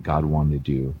things that God wanted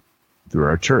to do through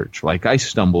our church. Like I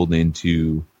stumbled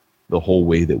into the whole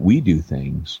way that we do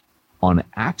things on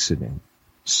accident,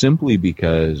 simply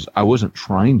because I wasn't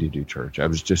trying to do church. I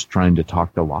was just trying to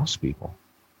talk to lost people.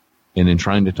 And in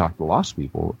trying to talk to lost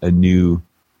people, a new,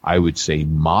 I would say,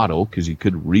 model, because you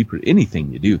could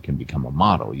anything you do can become a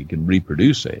model. You can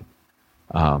reproduce it.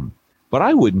 But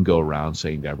I wouldn't go around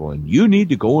saying to everyone, you need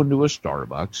to go into a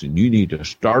Starbucks and you need to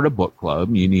start a book club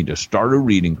and you need to start a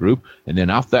reading group. And then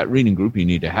off that reading group, you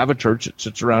need to have a church that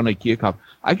sits around IKEA coffee.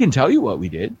 I can tell you what we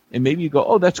did. And maybe you go,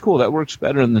 oh, that's cool. That works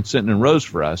better than sitting in rows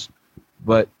for us.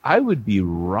 But I would be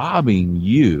robbing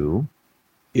you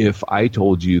if I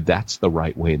told you that's the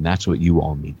right way and that's what you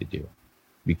all need to do.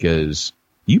 Because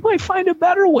you might find a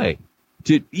better way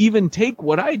to even take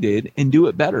what I did and do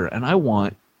it better. And I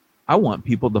want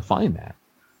people to find that.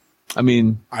 I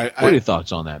mean, what are your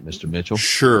thoughts on that, Mr. Mitchell?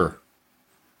 Sure.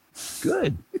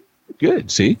 Good.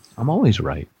 See, I'm always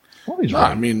right. Right.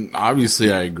 I mean,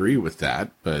 obviously I agree with that,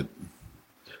 but.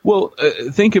 Well,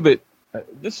 think of it.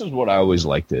 This is what I always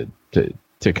like to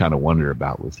kind of wonder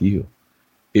about with you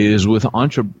is with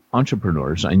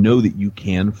entrepreneurs. I know that you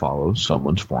can follow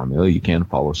someone's formula. You can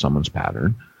follow someone's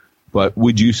pattern, but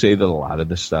would you say that a lot of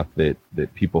the stuff that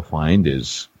people find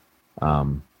is,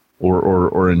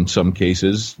 or in some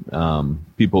cases,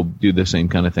 people do the same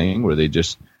kind of thing where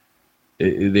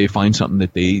they find something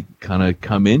that they kind of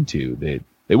come into.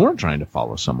 They weren't trying to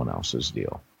follow someone else's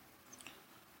deal.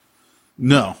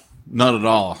 No, not at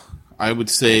all. I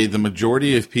would say the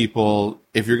majority of people,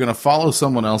 if you're going to follow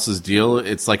someone else's deal,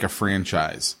 it's like a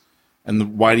franchise.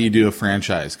 And why do you do a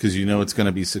franchise? Because you know it's going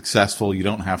to be successful. You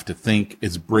don't have to think.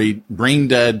 It's brain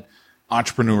dead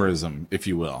entrepreneurism, if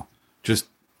you will. Just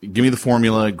give me the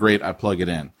formula. Great. I plug it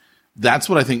in. That's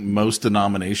what I think most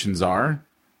denominations are.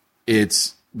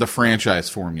 It's the franchise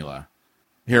formula.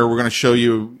 Here, we're going to show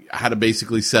you how to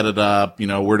basically set it up,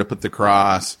 where to put the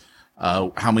cross,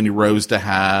 how many rows to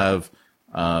have,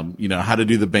 how to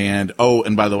do the band. Oh,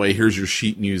 and by the way, here's your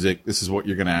sheet music. This is what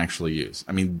you're going to actually use.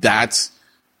 I mean, that's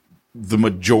the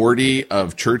majority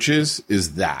of churches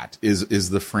is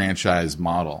the franchise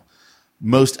model.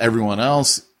 Most everyone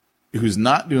else who's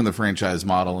not doing the franchise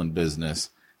model in business,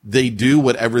 they do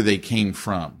whatever they came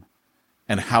from.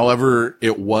 And however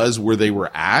it was where they were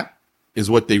at is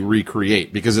what they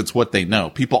recreate because it's what they know.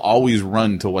 People always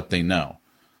run to what they know.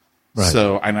 Right.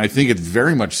 So, and I think it's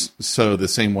very much so the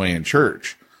same way in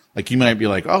church. Like you might be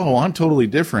like, oh, I'm totally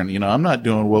different. I'm not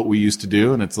doing what we used to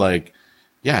do. And it's like,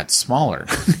 yeah, it's smaller,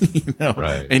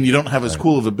 right. And you don't have as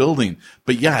cool of a building,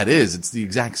 but yeah, it is. It's the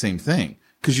exact same thing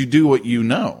because you do what you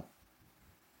know.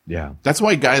 Yeah. That's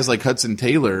why guys like Hudson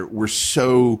Taylor were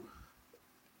so,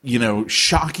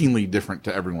 shockingly different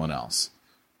to everyone else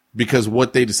because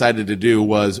what they decided to do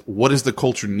was, what does the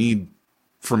culture need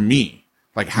from me?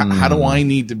 Like, how do I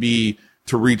need to be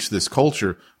to reach this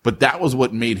culture? But that was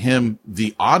what made him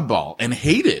the oddball and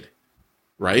hated,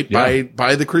 right? Yeah.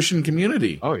 By the Christian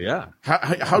community. Oh yeah.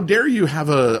 How dare you have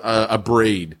a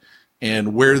braid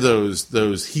and wear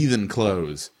those heathen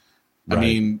clothes? Right. I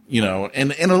mean,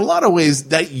 and in a lot of ways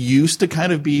that used to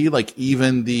kind of be like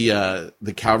even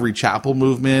the Calvary Chapel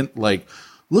movement. Like,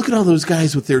 look at all those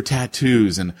guys with their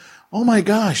tattoos and, oh my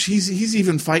gosh, he's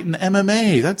even fighting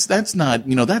MMA. That's not,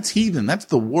 that's heathen. That's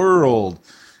the world.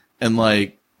 And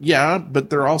like, yeah, but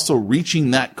they're also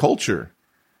reaching that culture.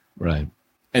 Right.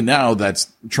 And now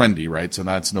that's trendy, right? So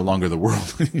that's no longer the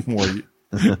world anymore.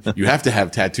 You have to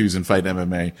have tattoos and fight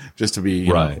MMA just to be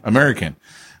American.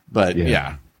 But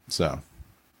yeah. So.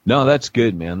 No, that's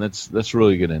good, man. That's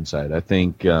really good insight. I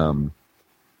think, I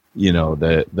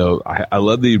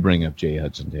love that you bring up J.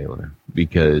 Hudson Taylor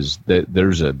because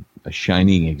there's a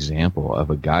shining example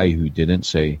of a guy who didn't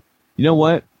say, you know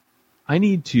what, I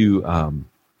need to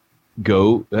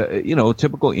go,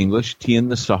 typical English, tea in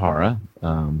the Sahara,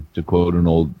 to quote an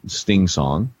old Sting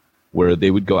song. where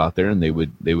they would go out there and they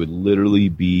would literally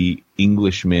be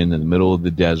Englishmen in the middle of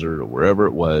the desert or wherever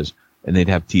it was, and they'd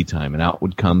have tea time, and out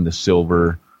would come the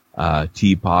silver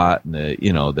teapot and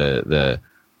the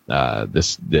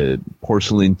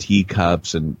porcelain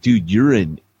teacups, and dude, you're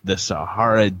in the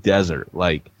Sahara Desert,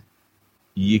 like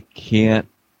you can't.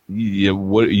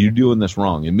 What you're doing this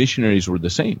wrong. And missionaries were the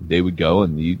same. They would go,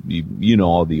 and you know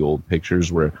all the old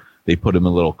pictures where they put them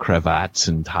in little cravats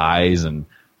and ties and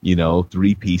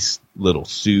 3-piece little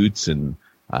suits, and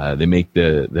they make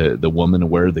the woman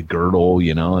wear the girdle,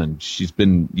 and she's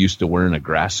been used to wearing a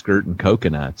grass skirt and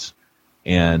coconuts,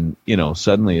 and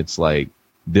suddenly it's like,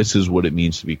 this is what it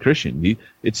means to be Christian.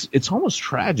 It's almost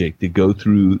tragic to go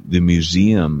through the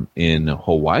museum in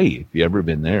Hawaii, if you've ever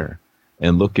been there,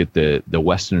 and look at the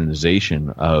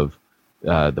westernization of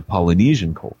the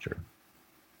Polynesian culture.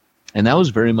 And that was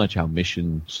very much how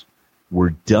missions were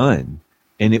done,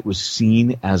 and it was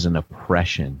seen as an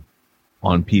oppression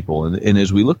on people. And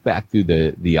as we look back through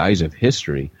the eyes of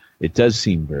history, it does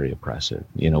seem very oppressive.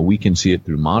 We can see it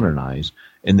through modern eyes,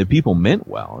 and the people meant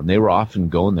well, and they were often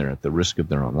going there at the risk of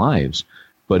their own lives,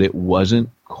 but it wasn't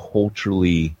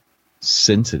culturally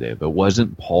sensitive. It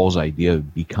wasn't Paul's idea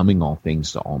of becoming all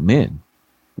things to all men,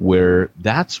 where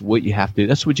that's what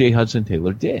J. Hudson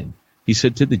Taylor did. He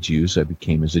said to the Jews, I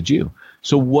became as a Jew.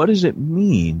 So what does it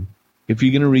mean if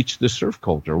you're going to reach the surf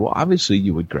culture? Well, obviously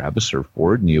you would grab a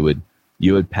surfboard and you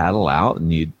would paddle out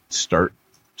and you'd start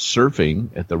surfing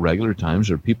at the regular times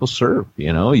where people surf.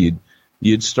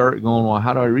 You'd start going, well,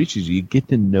 how do I reach these? You'd get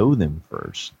to know them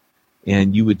first,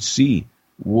 and you would see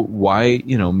why,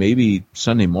 maybe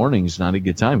Sunday morning is not a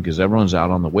good time because everyone's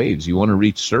out on the waves. You want to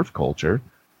reach surf culture.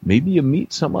 Maybe you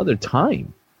meet some other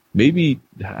time.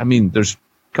 There's a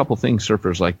couple things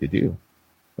surfers like to do.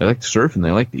 They like to surf and they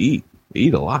like to eat. They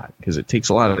eat a lot because it takes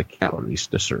a lot of the calories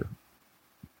to surf.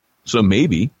 So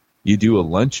maybe you do a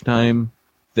lunchtime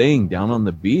thing down on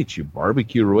the beach. You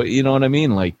barbecue, you know what I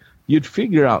mean? Like, you'd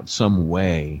figure out some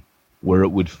way where it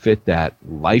would fit that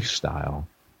lifestyle.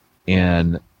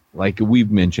 And like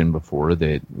we've mentioned before,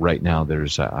 that right now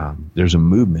there's a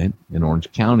movement in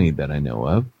Orange County that I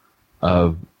know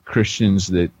of Christians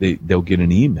that they'll get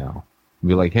an email and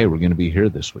be like, hey, we're going to be here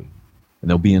this week. And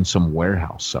they'll be in some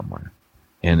warehouse somewhere.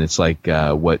 And it's like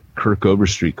what Kirk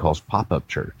Overstreet calls pop-up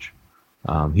church.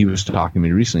 He was talking to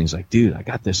me recently. He's like, dude, I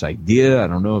got this idea. I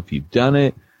don't know if you've done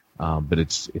it, but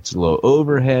it's low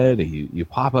overhead. You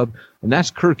pop up. And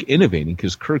that's Kirk innovating,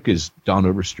 because Kirk is Don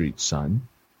Overstreet's son.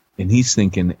 And he's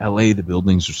thinking, L.A., the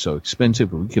buildings are so expensive,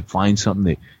 but we could find something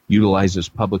that utilizes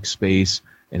public space,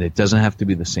 and it doesn't have to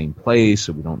be the same place,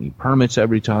 so we don't need permits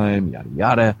every time, yada,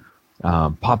 yada.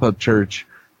 Pop-up church.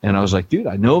 And I was like, dude,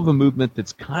 I know of a movement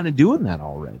that's kind of doing that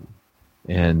already.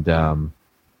 And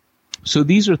so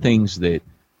these are things that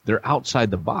they're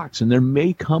outside the box, and there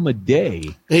may come a day.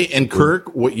 Hey, and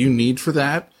Kirk, what you need for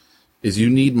that is you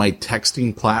need my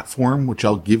texting platform, which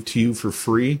I'll give to you for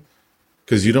free,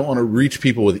 because you don't want to reach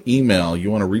people with email.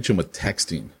 You want to reach them with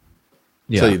texting.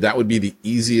 Yeah. So that would be the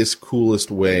easiest,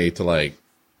 coolest way to, like,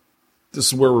 this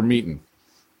is where we're meeting.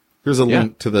 Here's a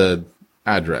link to the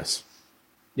address.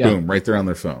 Yeah. Boom, right there on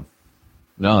their phone.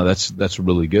 No, that's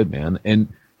really good, man.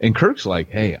 And Kirk's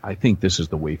like, hey, I think this is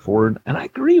the way forward. And I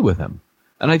agree with him.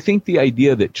 And I think the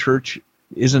idea that church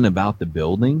isn't about the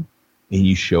building, and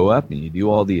you show up and you do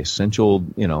all the essential,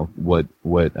 what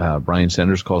Brian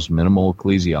Sanders calls minimal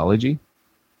ecclesiology,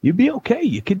 you'd be okay.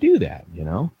 You could do that,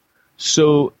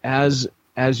 So as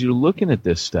you're looking at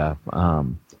this stuff,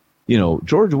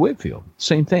 George Whitefield,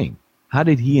 same thing. How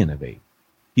did he innovate?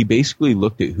 He basically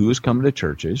looked at who was coming to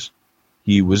churches.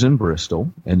 He was in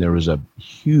Bristol, and there was a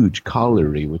huge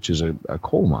colliery, which is a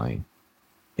coal mine.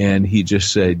 And he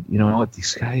just said, you know what,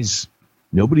 these guys,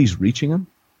 nobody's reaching them.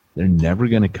 They're never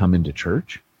going to come into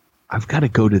church. I've got to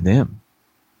go to them.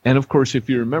 And of course, if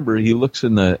you remember, he looks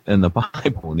in the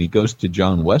Bible and he goes to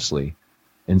John Wesley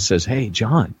and says, hey,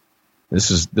 John,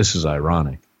 this is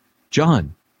ironic.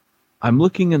 John, I'm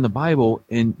looking in the Bible,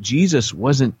 and Jesus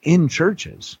wasn't in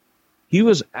churches. He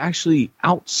was actually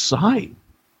outside.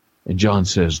 And John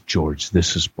says, George,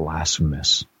 this is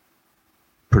blasphemous.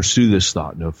 Pursue this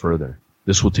thought no further.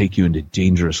 This will take you into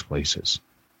dangerous places,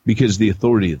 because the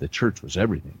authority of the church was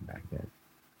everything back then.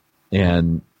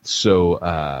 And so,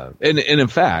 and in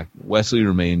fact, Wesley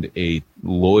remained a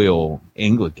loyal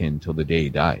Anglican till the day he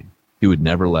died. He would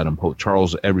never let him pull.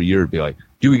 Charles every year would be like,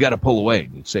 we got to pull away.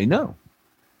 And he'd say no.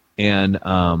 And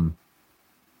the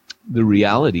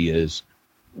reality is,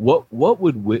 what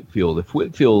would Whitefield, if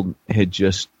Whitefield had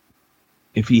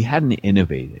if he hadn't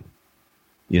innovated,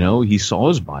 he saw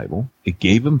his Bible, it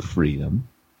gave him freedom,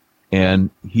 And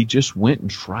he just went and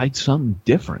tried something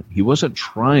different. He wasn't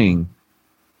trying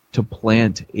to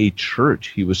plant a church.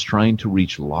 He was trying to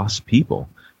reach lost people.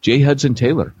 J. Hudson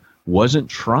Taylor wasn't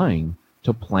trying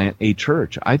to plant a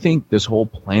church. I think this whole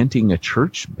planting a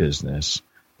church business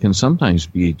can sometimes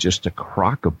be just a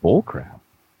crock of bullcrap.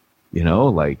 You know,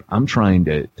 like, I'm trying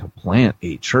to plant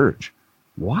a church.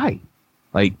 Why?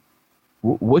 Like,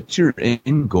 what's your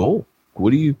end goal?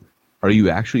 Are you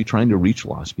actually trying to reach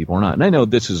lost people or not? And I know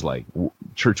this is like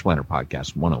Church Planter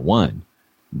Podcast 101,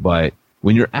 but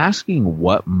when you're asking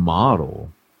what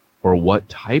model or what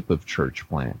type of church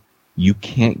plant, you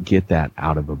can't get that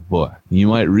out of a book. You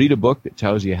might read a book that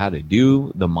tells you how to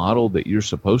do the model that you're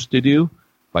supposed to do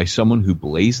by someone who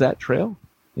blazed that trail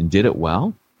and did it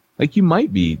well. Like, you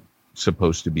might be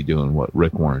supposed to be doing what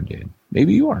Rick Warren did.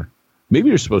 Maybe you are. Maybe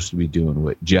you're supposed to be doing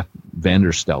what Jeff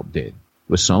Vanderstelt did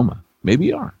with Soma. Maybe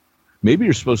you are. Maybe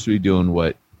you're supposed to be doing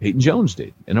what Peyton Jones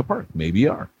did in a park. Maybe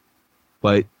you are.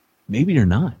 But maybe you're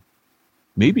not.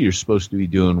 Maybe you're supposed to be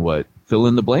doing what fill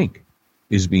in the blank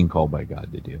is being called by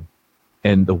God to do.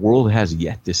 And the world has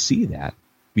yet to see that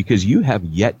because you have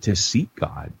yet to seek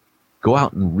God. Go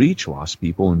out and reach lost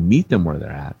people and meet them where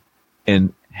they're at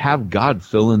and have God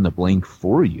fill in the blank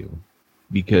for you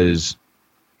because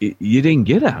you didn't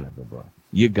get out of the book.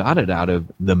 You got it out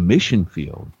of the mission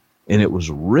field. And it was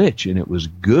rich and it was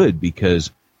good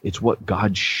because it's what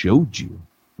God showed you.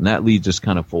 And that leads us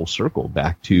kind of full circle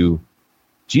back to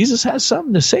Jesus has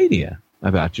something to say to you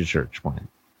about your church plant.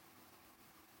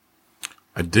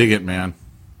 I dig it, man.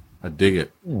 I dig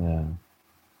it. Yeah.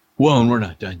 Well, and we're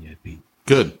not done yet, Pete.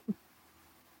 Good.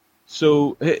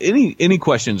 So any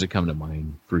questions that come to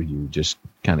mind for you just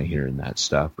kind of hearing that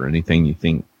stuff or anything you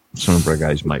think some of our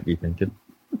guys might be thinking?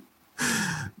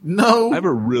 No. I have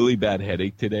a really bad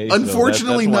headache today.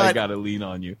 Unfortunately, so that's why not. I got to lean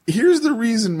on you. Here's the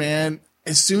reason, man.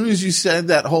 As soon as you said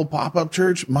that whole pop-up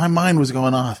church, my mind was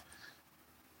going off.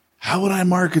 How would I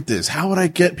market this? How would I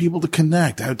get people to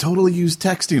connect? I would totally use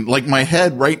texting. Like, my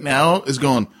head right now is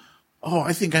going, oh,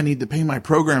 I think I need to pay my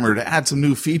programmer to add some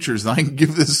new features and I can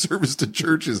give this service to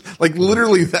churches. Like,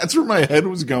 literally, that's where my head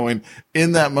was going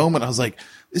in that moment. I was like,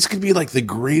 this could be like the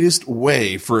greatest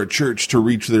way for a church to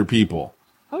reach their people.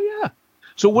 Oh, yeah.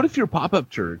 So what if your pop-up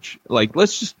church, like,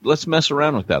 let's mess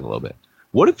around with that a little bit.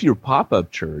 What if your pop-up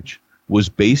church was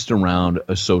based around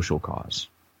a social cause,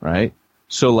 right?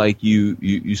 So like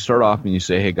you start off and you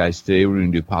say, hey guys, today we're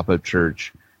going to do pop-up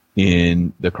church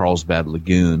in the Carlsbad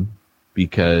Lagoon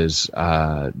because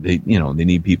they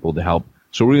need people to help.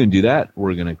 So we're going to do that.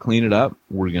 We're going to clean it up.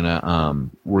 We're going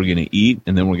to eat,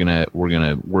 and then we're going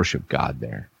to worship God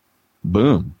there.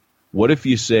 Boom. What if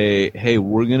you say, hey,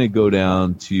 we're going to go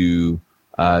down to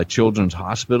Children's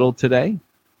Hospital today,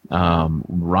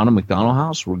 Ronald McDonald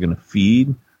House. We're going to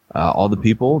feed all the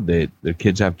people that their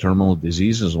kids have terminal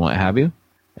diseases and what have you.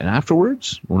 And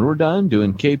afterwards, when we're done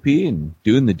doing KP and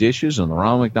doing the dishes in the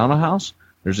Ronald McDonald House,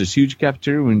 there's this huge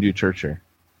cafeteria. We're going to do church here.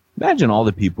 Imagine all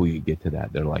the people you get to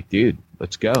that. They're like, dude,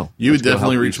 let's go. You would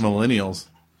definitely reach millennials.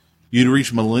 You'd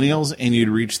reach millennials and you'd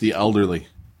reach the elderly.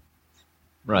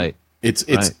 Right.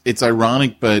 It's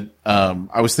ironic, but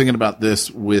I was thinking about this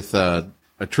with a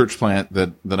church plant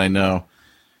that I know.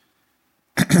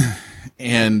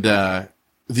 And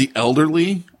the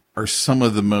elderly are some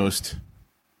of the most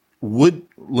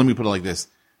let me put it like this.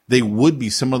 They would be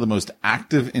some of the most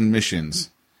active in missions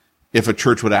if a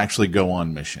church would actually go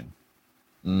on mission.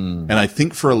 And I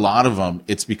think for a lot of them,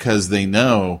 it's because they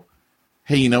know,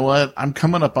 hey, you know what? I'm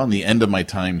coming up on the end of my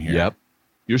time here. Yep.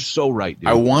 You're so right, dude.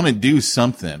 I want to do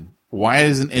something. Why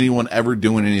isn't anyone ever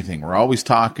doing anything? We're always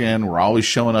talking. We're always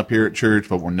showing up here at church,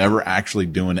 but we're never actually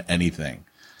doing anything.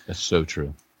 That's so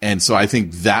true. And so I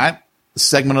think that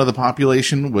segment of the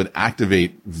population would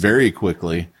activate very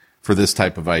quickly for this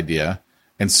type of idea.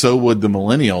 And so would the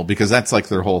millennial, because that's like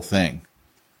their whole thing.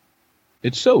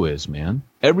 It so is, man.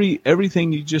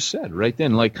 Everything you just said right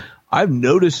then. Like, I've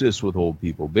noticed this with old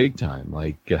people big time.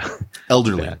 Like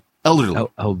elderly.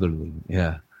 Elderly.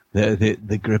 Yeah.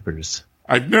 The grippers.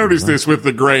 I've noticed this with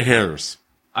the gray hairs.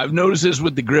 I've noticed this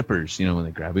with the grippers, when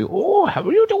they grab you. Oh, how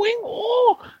are you doing?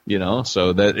 Oh,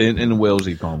 so that in Wales,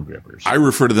 you call them grippers. I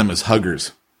refer to them as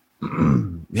huggers.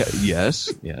 Yeah, yes,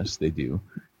 they do.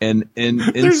 And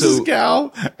there's this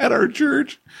gal at our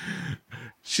church.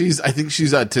 I think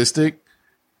she's autistic.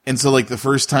 And so like the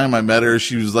first time I met her,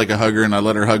 she was like a hugger and I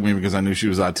let her hug me because I knew she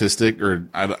was autistic, or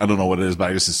I don't know what it is, but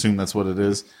I just assume that's what it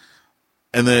is.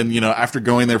 And then, after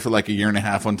going there for like a year and a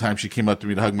half, one time she came up to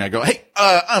me to hug me. I go, hey,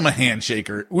 I'm a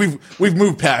handshaker. We've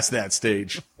moved past that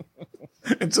stage.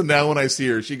 And so now when I see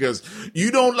her, she goes, you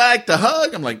don't like to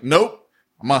hug? I'm like, nope,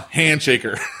 I'm a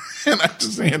handshaker. And I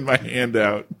just hand my hand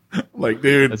out. Like,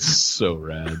 dude, that's so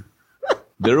rad.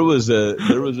 There was a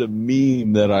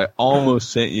meme that I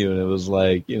almost sent you, and it was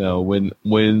like, when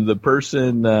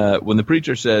the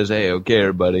preacher says, "Hey, okay,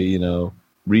 everybody,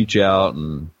 reach out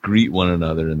and greet one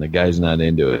another," and the guy's not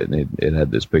into it, and it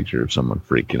had this picture of someone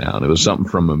freaking out. It was something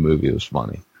from a movie. It was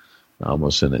funny. I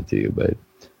almost sent it to you, but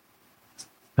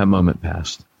that moment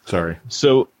passed. Sorry.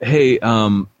 So, hey,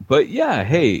 but yeah,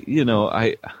 hey,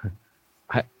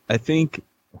 I think,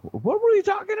 what were we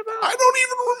talking about? I don't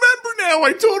even remember now.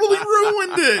 I totally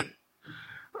ruined it.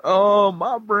 Oh,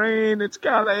 my brain, it's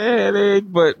got a headache.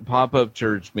 But pop-up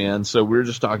church, man. So we're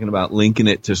just talking about linking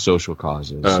it to social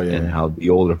causes and how the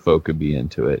older folk could be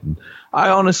into it. And I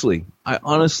honestly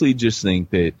just think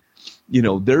that,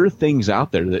 there are things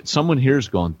out there that someone here is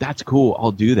going, that's cool,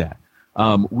 I'll do that.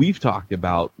 We've talked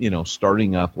about,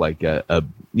 starting up like a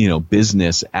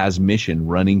business as mission,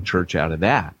 running church out of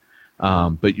that.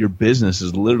 But your business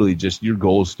is literally just, your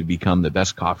goal is to become the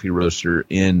best coffee roaster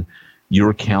in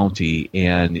your county,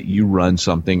 and you run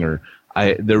something.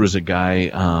 There was a guy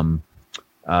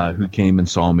who came and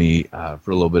saw me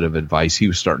for a little bit of advice. He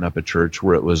was starting up a church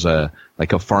where it was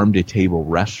like a farm to table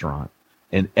restaurant,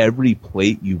 and every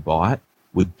plate you bought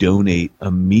would donate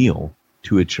a meal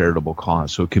to a charitable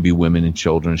cause. So it could be Women and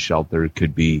Children's Shelter. It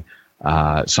could be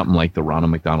something like the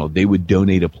Ronald McDonald. They would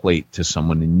donate a plate to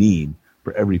someone in need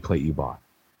for every plate you bought.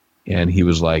 And he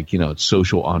was like, it's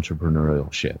social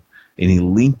entrepreneurship. And he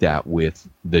linked that with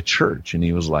the church. And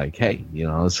he was like, hey,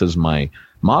 this is my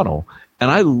model. And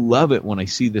I love it when I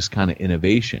see this kind of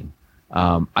innovation.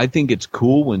 I think it's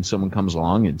cool when someone comes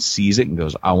along and sees it and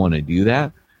goes, I want to do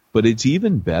that. But it's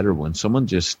even better when someone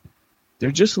they're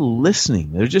just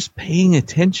listening. They're just paying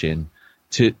attention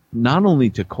to not only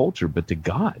to culture, but to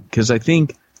God. Because I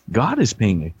think God is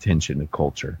paying attention to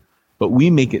culture. But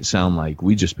we make it sound like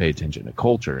we just pay attention to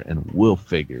culture and we'll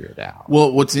figure it out.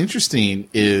 Well, what's interesting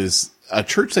is a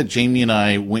church that Jamie and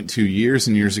I went to years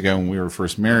and years ago when we were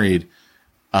first married.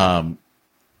 After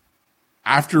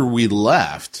we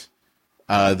left,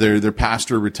 their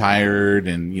pastor retired,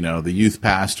 and the youth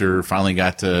pastor finally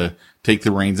got to take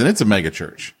the reins. And it's a mega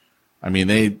church. I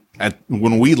mean,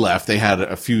 when we left, they had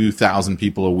a few thousand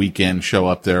people a weekend show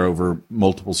up there over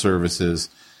multiple services,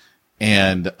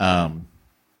 and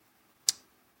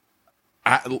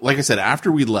like I said,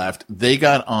 after we left, they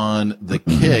got on the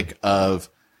kick of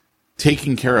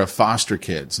taking care of foster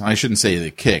kids. I shouldn't say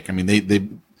the kick. I mean,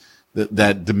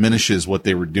 that diminishes what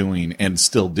they were doing and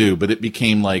still do. But it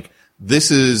became like, this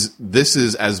is,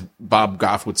 as Bob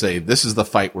Goff would say, this is the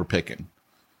fight we're picking.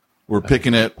 We're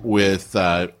picking it with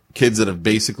kids that have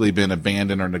basically been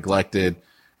abandoned or neglected.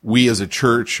 We as a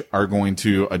church are going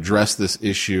to address this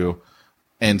issue.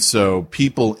 And so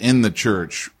people in the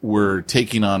church were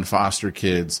taking on foster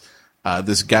kids.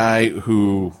 This guy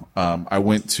who I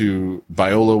went to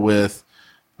Biola with,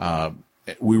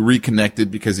 we reconnected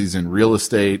because he's in real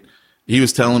estate. He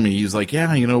was telling me, he's like,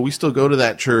 yeah, we still go to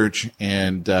that church.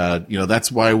 And,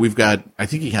 that's why we've got, I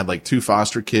think he had like 2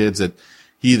 foster kids that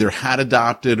he either had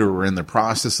adopted or were in the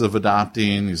process of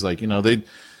adopting. He's like,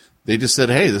 they just said,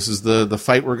 hey, this is the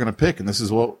fight we're going to pick, and this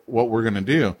is what we're going to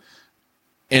do.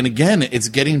 And again, it's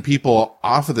getting people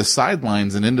off of the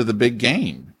sidelines and into the big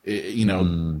game.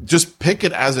 Just pick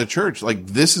it as a church. Like,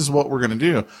 this is what we're going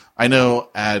to do. I know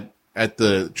at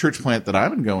the church plant that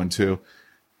I've been going to,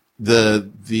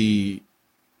 the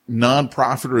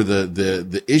nonprofit or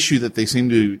the issue that they seem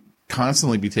to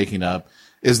constantly be taking up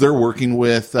is they're working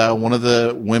with one of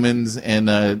the women's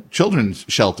and children's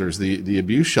shelters, the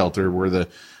abuse shelter, where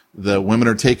the women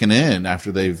are taken in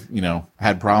after they've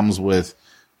had problems with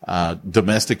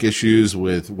domestic issues,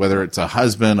 with whether it's a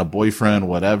husband, a boyfriend,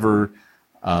 whatever,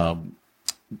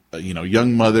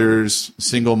 young mothers,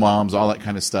 single moms, all that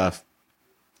kind of stuff.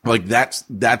 Like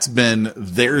that's been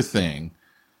their thing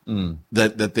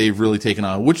that they've really taken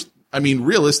on, which, I mean,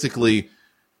 realistically,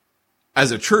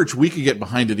 as a church, we could get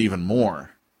behind it even more.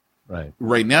 Right.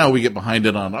 Right now we get behind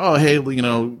it on, oh, hey,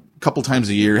 a couple times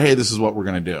a year. Hey, this is what we're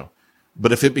going to do.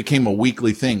 But if it became a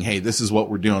weekly thing, hey, this is what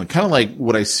we're doing. Kind of like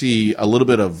what I see a little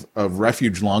bit of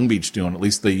Refuge Long Beach doing. At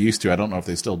least they used to. I don't know if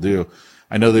they still do.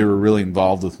 I know they were really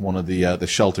involved with one of the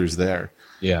shelters there.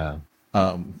 Yeah.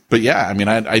 But yeah, I mean,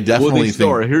 I definitely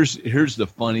think. Here's the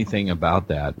funny thing about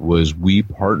that was we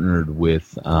partnered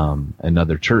with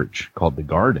another church called The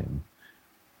Garden,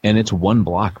 and it's 1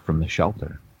 block from the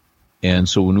shelter. And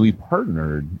so when we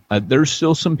partnered, there's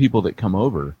still some people that come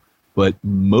over, but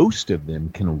most of them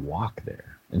can walk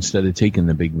there instead of taking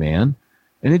the big van.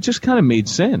 And it just kind of made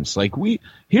sense. Like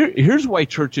here's why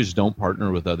churches don't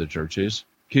partner with other churches,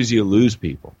 because you lose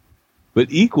people. But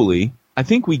equally, I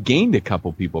think we gained a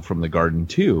couple people from The Garden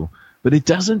too, But it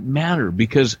doesn't matter,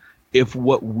 because if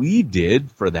what we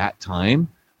did for that time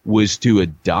was to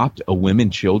adopt a women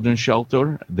children's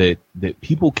shelter that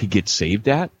people could get saved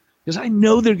at, because I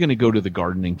know they're going to go to the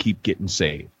garden and keep getting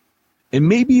saved. And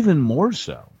maybe even more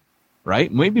so,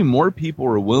 right? Maybe more people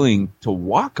are willing to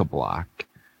walk a block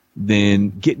than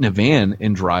get in a van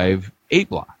and drive 8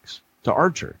 blocks to our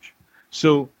church.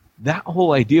 So that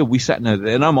whole idea, we sat in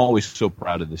and I'm always so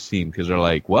proud of this team, because they're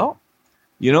like, well,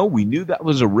 you know, we knew that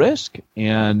was a risk,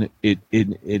 and it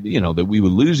you know, that we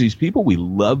would lose these people. We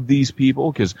love these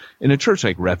people, because in a church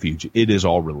like Refuge, it is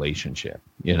all relationship,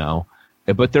 you know.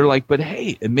 But they're like, but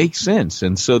hey, it makes sense.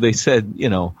 And so they said, you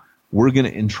know, we're going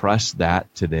to entrust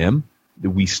that to them.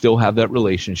 We still have that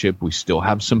relationship. We still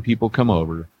have some people come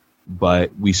over,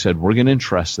 but we said we're going to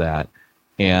entrust that.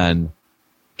 And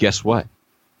guess what?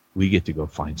 We get to go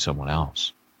find someone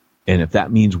else. And if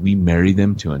that means we marry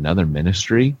them to another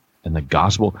ministry and the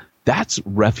gospel, that's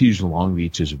Refuge Long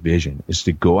Beach's vision, is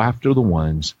to go after the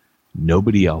ones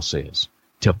nobody else is,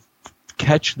 to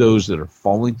catch those that are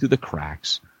falling through the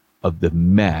cracks of the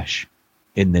mesh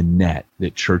in the net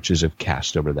that churches have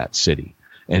cast over that city.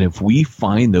 And if we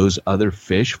find those other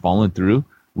fish falling through,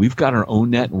 we've got our own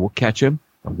net and we'll catch them,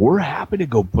 and we're happy to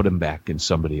go put them back in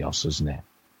somebody else's net.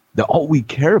 All we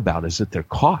care about is that they're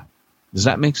caught. Does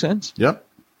that make sense? Yep.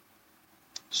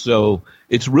 So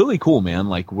it's really cool, man.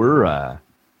 Like, we're,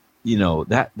 you know,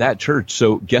 that church.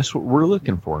 So guess what we're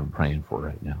looking for and praying for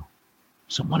right now?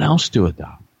 Someone else to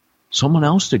adopt, someone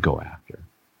else to go after.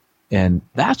 And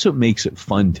that's what makes it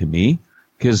fun to me,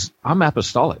 because I'm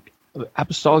apostolic.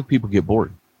 Apostolic people get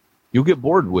bored. You'll get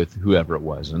bored with whoever it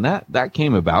was. And that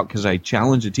came about because I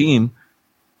challenged a team.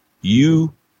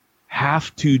 You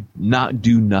have to not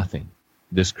do nothing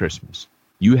this Christmas.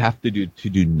 You have to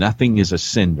do nothing is a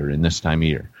sin during this time of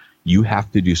year. You have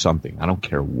to do something. I don't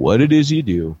care what it is you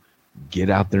do. Get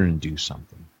out there and do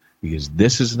something, because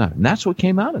this is not. And that's what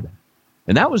came out of that.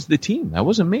 And that was the team. That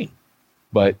wasn't me.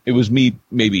 But it was me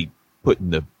maybe putting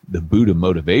the boot of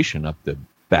motivation up the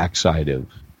backside of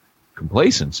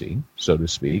complacency, so to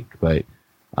speak. But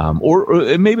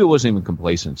or maybe it wasn't even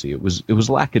complacency. It was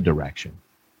lack of direction.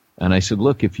 And I said,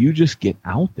 look, if you just get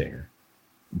out there,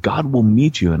 God will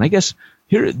meet you. And I guess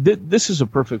here, this is a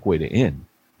perfect way to end,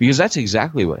 because that's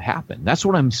exactly what happened. That's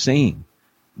what I'm saying.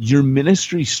 Your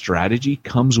ministry strategy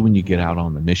comes when you get out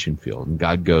on the mission field, and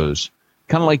God goes,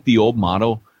 kind of like the old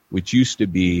motto, which used to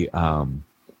be,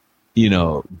 you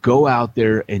know, go out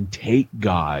there and take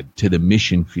God to the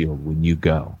mission field when you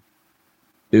go.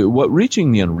 What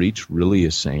Reaching the Unreached really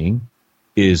is saying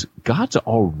is God's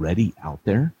already out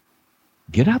there.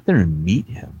 Get out there and meet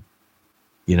him.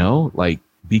 You know, like,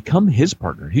 become his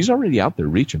partner. He's already out there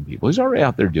reaching people. He's already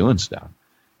out there doing stuff.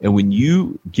 And when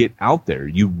you get out there,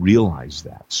 you realize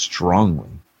that strongly.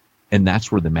 And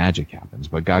that's where the magic happens.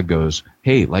 But God goes,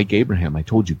 hey, like Abraham, I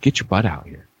told you, get your butt out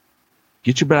here.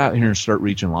 Get your butt out here and start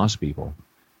reaching lost people.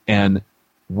 And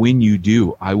when you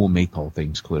do, I will make all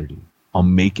things clear to you. I'll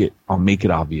make it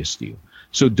obvious to you.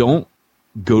 So don't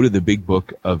go to the big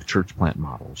book of church plant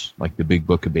models, like the big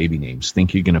book of baby names.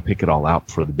 Think you're going to pick it all out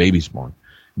before the baby's born.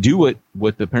 Do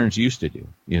what the parents used to do.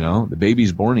 You know, the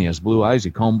baby's born, he has blue eyes,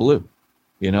 you call him Blue.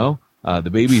 You know, the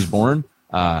baby's born,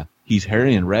 he's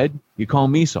hairy and red, you call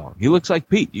him Esau. He looks like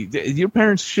Pete. Your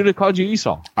parents should have called you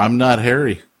Esau. I'm not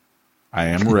hairy. I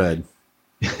am red.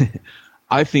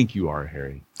 I think you are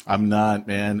hairy. I'm not,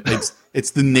 man.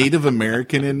 It's the Native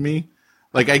American in me.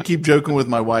 Like, I keep joking with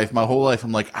my wife my whole life.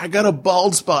 I'm like, I got a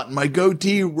bald spot in my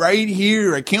goatee right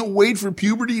here. I can't wait for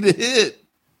puberty to hit.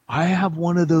 I have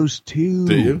one of those too.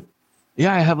 Do you?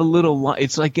 Yeah, I have a little line.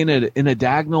 It's like in a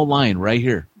diagonal line right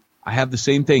here. I have the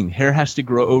same thing. Hair has to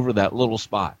grow over that little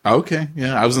spot. Okay.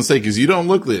 Yeah, I was going to say, because you don't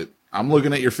look it. I'm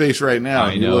looking at your face right now.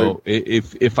 I know.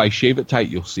 If I shave it tight,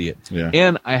 you'll see it. Yeah.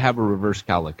 And I have a reverse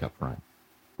cowlick up front.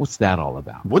 What's that all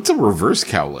about? What's a reverse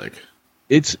cowlick?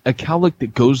 It's a cowlick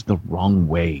that goes the wrong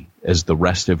way as the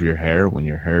rest of your hair when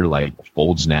your hair like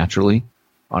folds naturally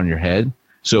on your head.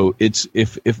 So it's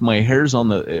if my hair's on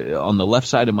the left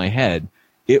side of my head,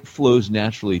 it flows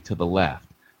naturally to the left.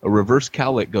 A reverse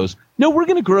cowlick goes, no, we're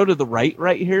going to grow to the right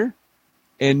here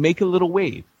and make a little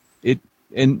wave.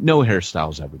 And no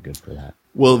hairstyle's ever good for that.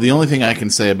 Well, the only thing I can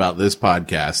say about this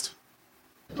podcast,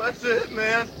 that's it,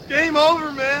 man. Game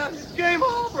over, man. It's game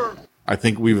over. I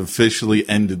think we've officially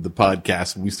ended the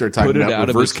podcast when we start talking about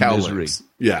reverse cowlicks.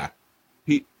 Yeah.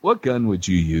 Pete, what gun would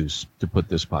you use to put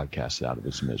this podcast out of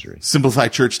its misery?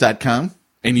 SimplifiedChurch.com.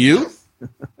 And you?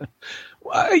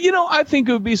 I think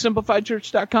it would be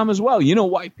SimplifiedChurch.com as well. You know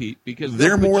why, Pete? Because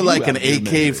they're more like an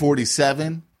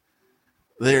AK-47.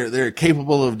 They're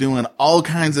capable of doing all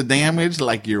kinds of damage,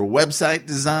 like your website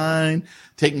design,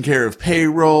 taking care of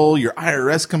payroll, your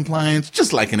IRS compliance,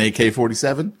 just like an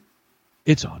AK-47.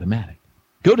 It's automatic.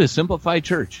 Go to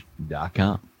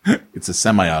simplifiedchurch.com. It's a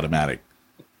semi-automatic.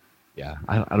 Yeah,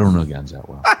 I don't know guns that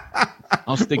well.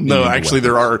 I'll stick. No, actually,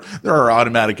 there are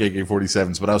automatic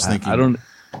AK-47s, but I was thinking I don't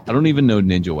even know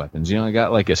ninja weapons. I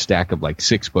got like a stack of like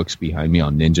 6 books behind me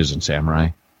on ninjas and samurai.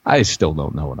 I still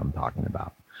don't know what I'm talking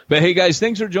about. But hey, guys,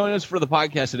 thanks for joining us for the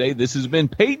podcast today. This has been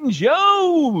Peyton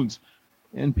Jones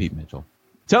and Pete Mitchell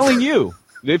telling you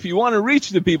that if you want to reach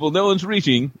the people no one's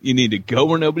reaching, you need to go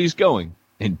where nobody's going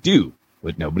and do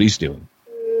what nobody's doing.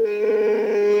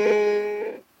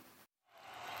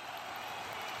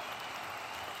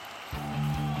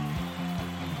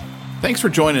 Thanks for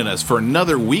joining us for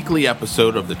another weekly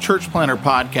episode of the Church Planter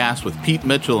Podcast with Pete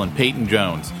Mitchell and Peyton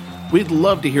Jones. We'd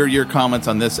love to hear your comments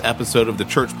on this episode of the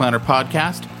Church Planter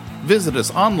Podcast. Visit us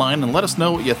online and let us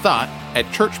know what you thought at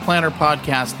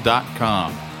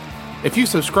churchplanterpodcast.com. If you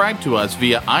subscribe to us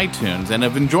via iTunes and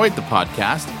have enjoyed the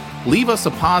podcast, leave us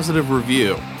a positive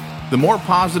review. The more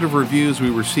positive reviews we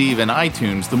receive in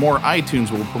iTunes, the more iTunes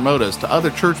will promote us to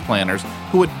other church planners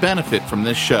who would benefit from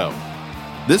this show.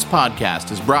 This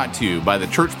podcast is brought to you by the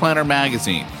Church Planter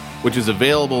Magazine, which is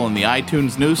available in the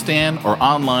iTunes newsstand or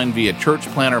online via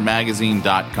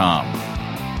churchplantermagazine.com.